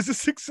there was a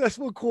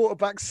successful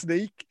quarterback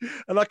sneak.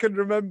 And I can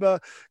remember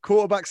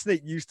quarterback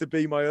sneak used to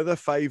be my other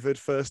favoured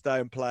first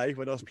day and play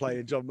when I was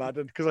playing John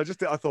Madden, because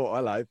I thought,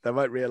 hello, they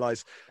won't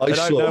realise they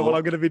don't know what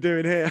I'm going to be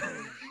doing here.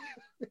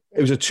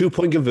 It was a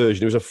 2-point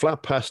conversion. It was a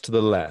flat pass to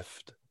the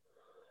left.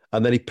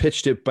 And then he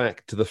pitched it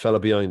back to the fella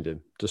behind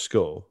him to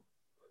score.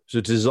 It was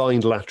a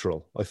designed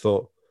lateral. I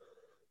thought,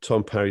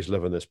 Tom Parry's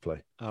loving this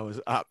play. I was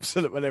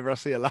absolute. Whenever I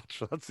see a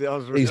lateral,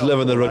 he's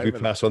loving the rugby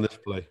pass on this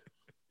play.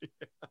 Yeah,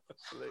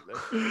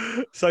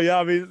 absolutely. So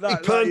I mean,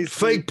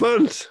 fake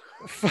punt,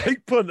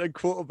 and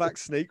quarterback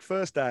sneak,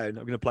 first down. I'm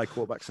going to play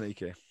quarterback sneak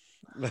here.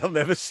 They'll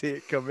never see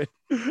it coming.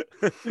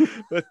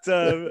 But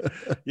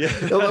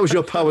that was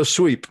your power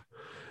sweep.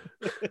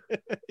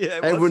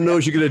 Everyone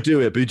knows you're going to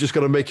do it, but you just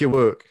got to make it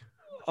work.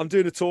 I'm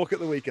doing a talk at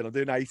the weekend. I'm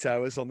doing 8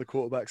 hours on the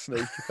quarterback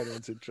sneak, if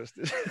anyone's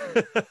interested.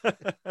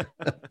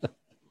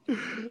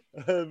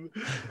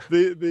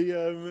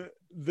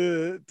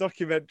 The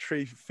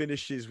documentary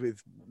finishes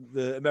with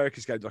the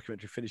America's Game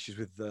documentary finishes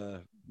with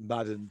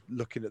Madden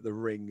looking at the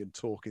ring and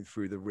talking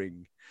through the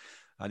ring,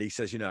 and he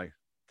says, Phil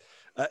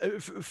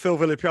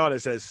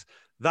Villapiano says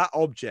that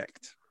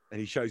object, and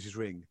he shows his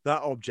ring.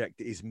 That object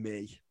is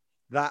me.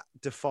 That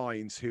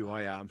defines who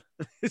I am.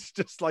 It's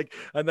just like,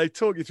 and they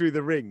talk you through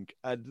the ring,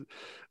 and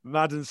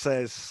Madden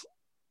says,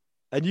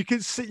 and you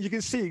can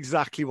see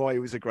exactly why he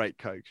was a great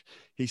coach.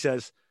 He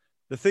says,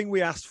 the thing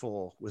we asked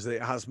for was that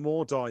it has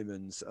more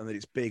diamonds and that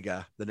it's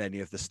bigger than any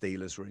of the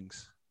Steelers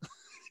rings.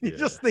 You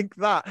just think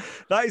that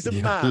is a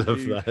man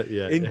who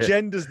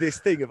engenders this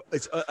thing of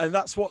and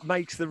that's what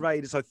makes the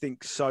Raiders, I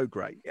think, so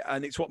great.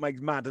 And it's what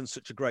makes Madden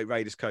such a great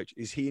Raiders coach,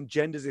 is he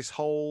engenders this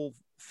whole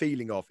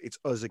feeling of it's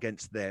us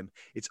against them.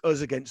 It's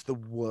us against the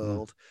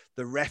world.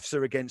 The refs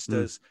are against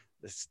us.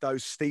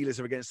 Those Steelers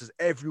are against us.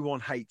 Everyone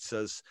hates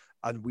us,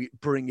 and we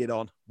bring it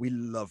on. We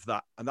love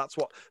that. And that's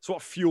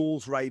what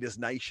fuels Raiders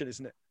Nation,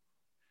 isn't it?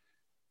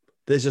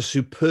 There's a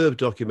superb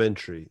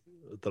documentary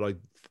that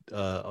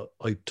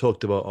I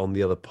talked about on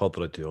the other pod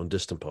that I do, on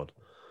Distant Pod,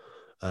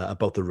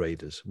 about the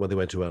Raiders when they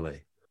went to LA.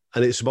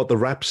 And it's about the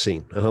rap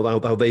scene and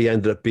how they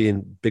ended up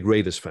being big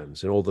Raiders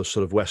fans and all the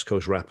sort of West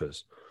Coast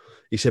rappers.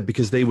 He said,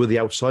 because they were the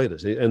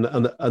outsiders. And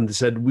they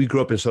said, we grew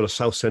up in sort of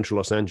South Central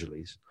Los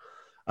Angeles,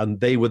 and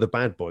they were the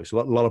bad boys. A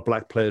lot of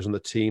black players on the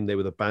team. They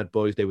were the bad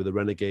boys. They were the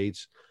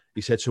renegades.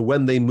 He said, so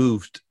when they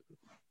moved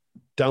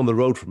down the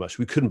road from us,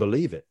 we couldn't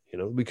believe it.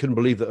 We couldn't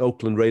believe that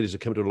Oakland Raiders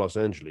had come to Los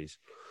Angeles,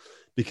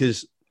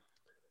 because,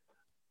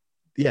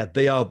 they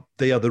are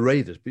the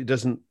Raiders. But it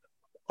doesn't.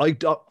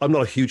 I'm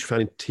not a huge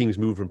fan of teams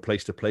moving from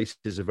place to place.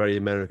 It's a very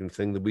American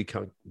thing that we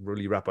can't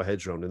really wrap our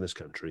heads around in this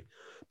country.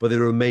 But they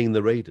remain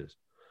the Raiders.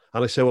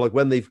 And I say, well, like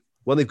when they've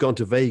gone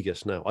to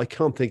Vegas now, I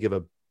can't think of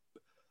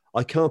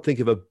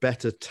a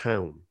better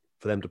town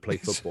for them to play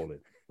football in.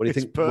 When you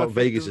think what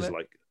Vegas is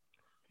like,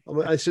 I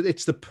mean,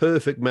 it's the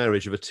perfect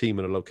marriage of a team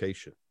and a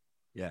location.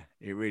 Yeah,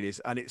 it really is,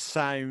 and it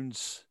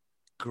sounds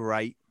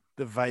great.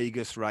 the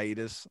Vegas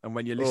Raiders, and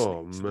when you're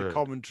listening to the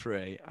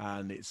commentary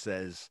and it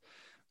says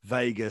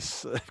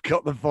Vegas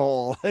got the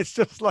ball, it's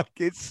just like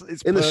it's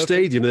in the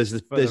stadium. There's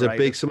a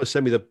big. Someone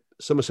sent me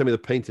the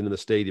painting in the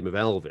stadium of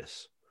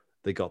Elvis.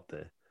 They got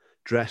there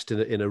dressed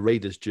in a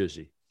Raiders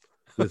jersey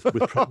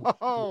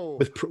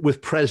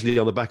with Presley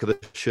on the back of the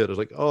shirt. I was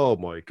like, oh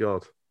my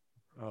God.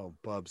 Oh,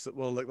 Bubs.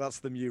 Well, look, that's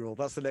the mural.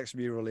 That's the next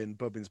mural in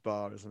Bubbins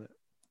Bar, isn't it?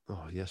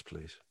 Oh, yes,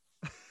 please.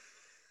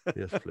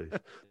 Yes, please.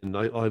 And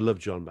I love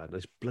John Madden.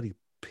 His bloody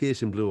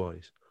piercing blue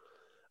eyes.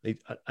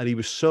 And he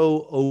was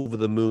so over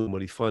the moon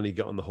when he finally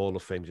got on the Hall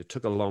of Fame. It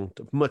took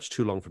much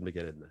too long for him to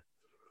get in there.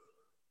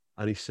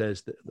 And he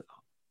says that,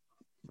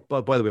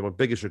 by the way, my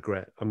biggest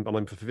regret,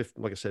 I'm for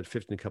 15, like I said,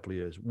 15 couple of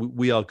years.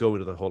 We are going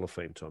to the Hall of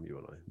Fame, Tom, you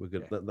and I. We're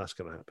good. That's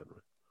going to happen.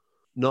 Right?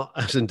 Not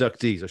as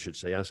inductees, I should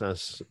say.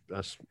 As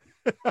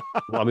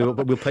well, I mean,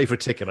 we'll pay for a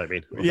ticket. I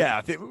mean, yeah,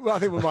 I think we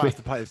might have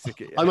to pay a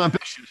ticket. Yeah. I'm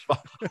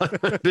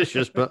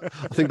ambitious, but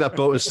I think that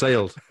boat has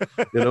sailed.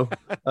 You know,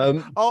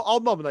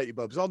 I'll nominate you,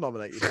 Bubs. I'll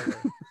nominate you.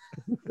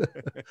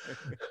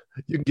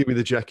 You can give me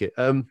the jacket.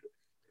 And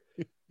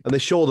they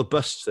show all the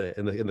busts there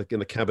in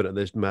the cabinet. And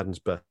there's Madden's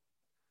bust,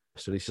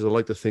 and he says, "I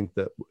like to think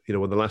that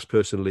when the last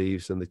person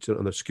leaves and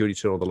the security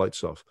turn all the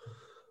lights off,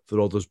 that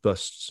all those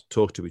busts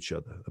talk to each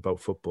other about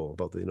football,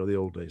 about the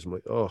old days." I'm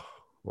like, oh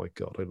my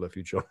God, I love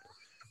you, John.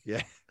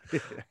 Yeah.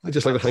 I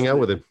just like to hang out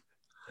with him.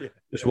 Yeah.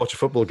 Just watch a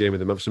football game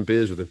with him, have some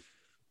beers with him.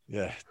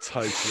 Yeah,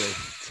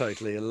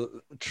 totally. A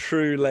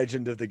true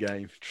legend of the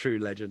game. True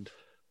legend.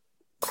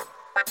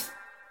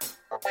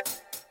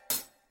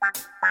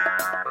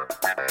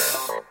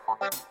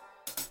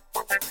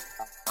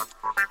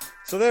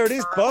 So there it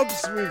is,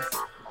 Bubs. We've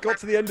got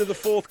to the end of the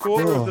fourth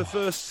quarter of the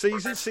first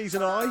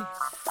season I.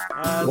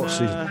 And, what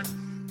season?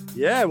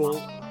 Yeah,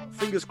 well,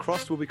 fingers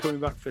crossed we'll be coming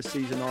back for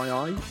season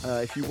II.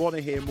 If you want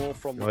to hear more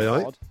from the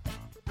pod,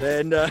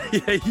 then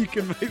you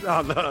can make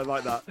that. No,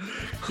 like that.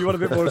 If you want a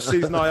bit more of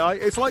season II,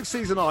 it's like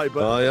season I,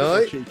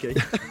 but cheeky.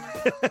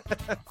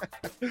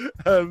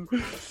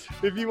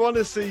 If you want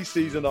to see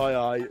season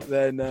II,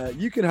 then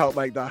you can help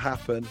make that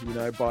happen,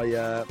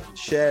 by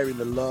sharing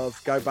the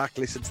love. Go back,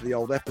 listen to the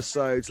old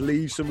episodes,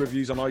 leave some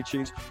reviews on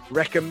iTunes,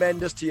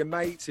 recommend us to your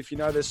mates. If you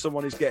know there's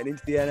someone who's getting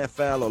into the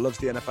NFL or loves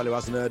the NFL who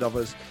hasn't heard of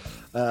us,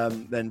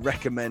 then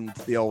recommend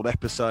the old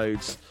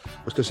episodes.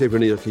 I was going to say, if we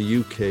need like a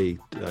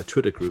UK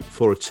Twitter group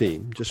for a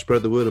team, just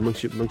spread the word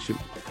amongst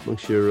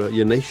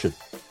your nation.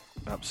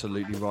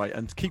 Absolutely right.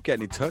 And keep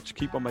getting in touch.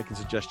 Keep on making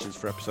suggestions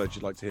for episodes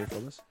you'd like to hear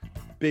from us.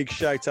 Big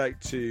shout out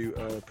to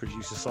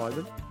producer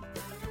Simon,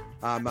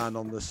 our man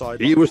on the side.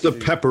 He was the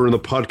pepper in the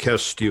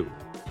podcast stew.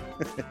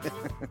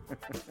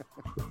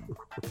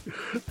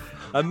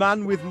 A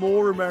man with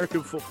more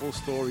American football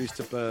stories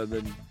to burn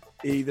than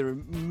either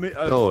me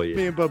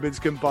and Bubbins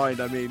combined.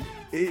 I mean,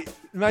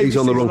 maybe he's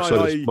on the wrong side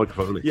of the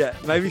microphone. Yeah,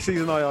 maybe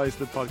season II is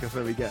the podcast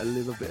where we get a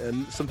little bit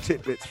and some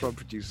tidbits from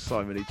producer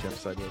Simon each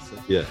episode.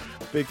 Also. Yeah.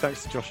 Big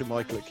thanks to Josh and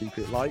Michael at Keep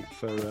It Light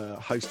for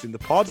hosting the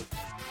pod.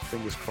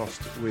 Fingers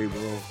crossed we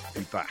will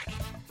be back.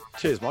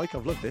 Cheers, Mike.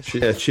 I've loved this.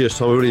 Yeah, cheers,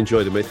 Tom. I really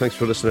enjoyed it, mate. Thanks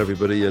for listening,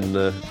 everybody,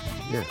 and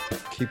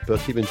keep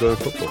enjoying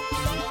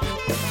football.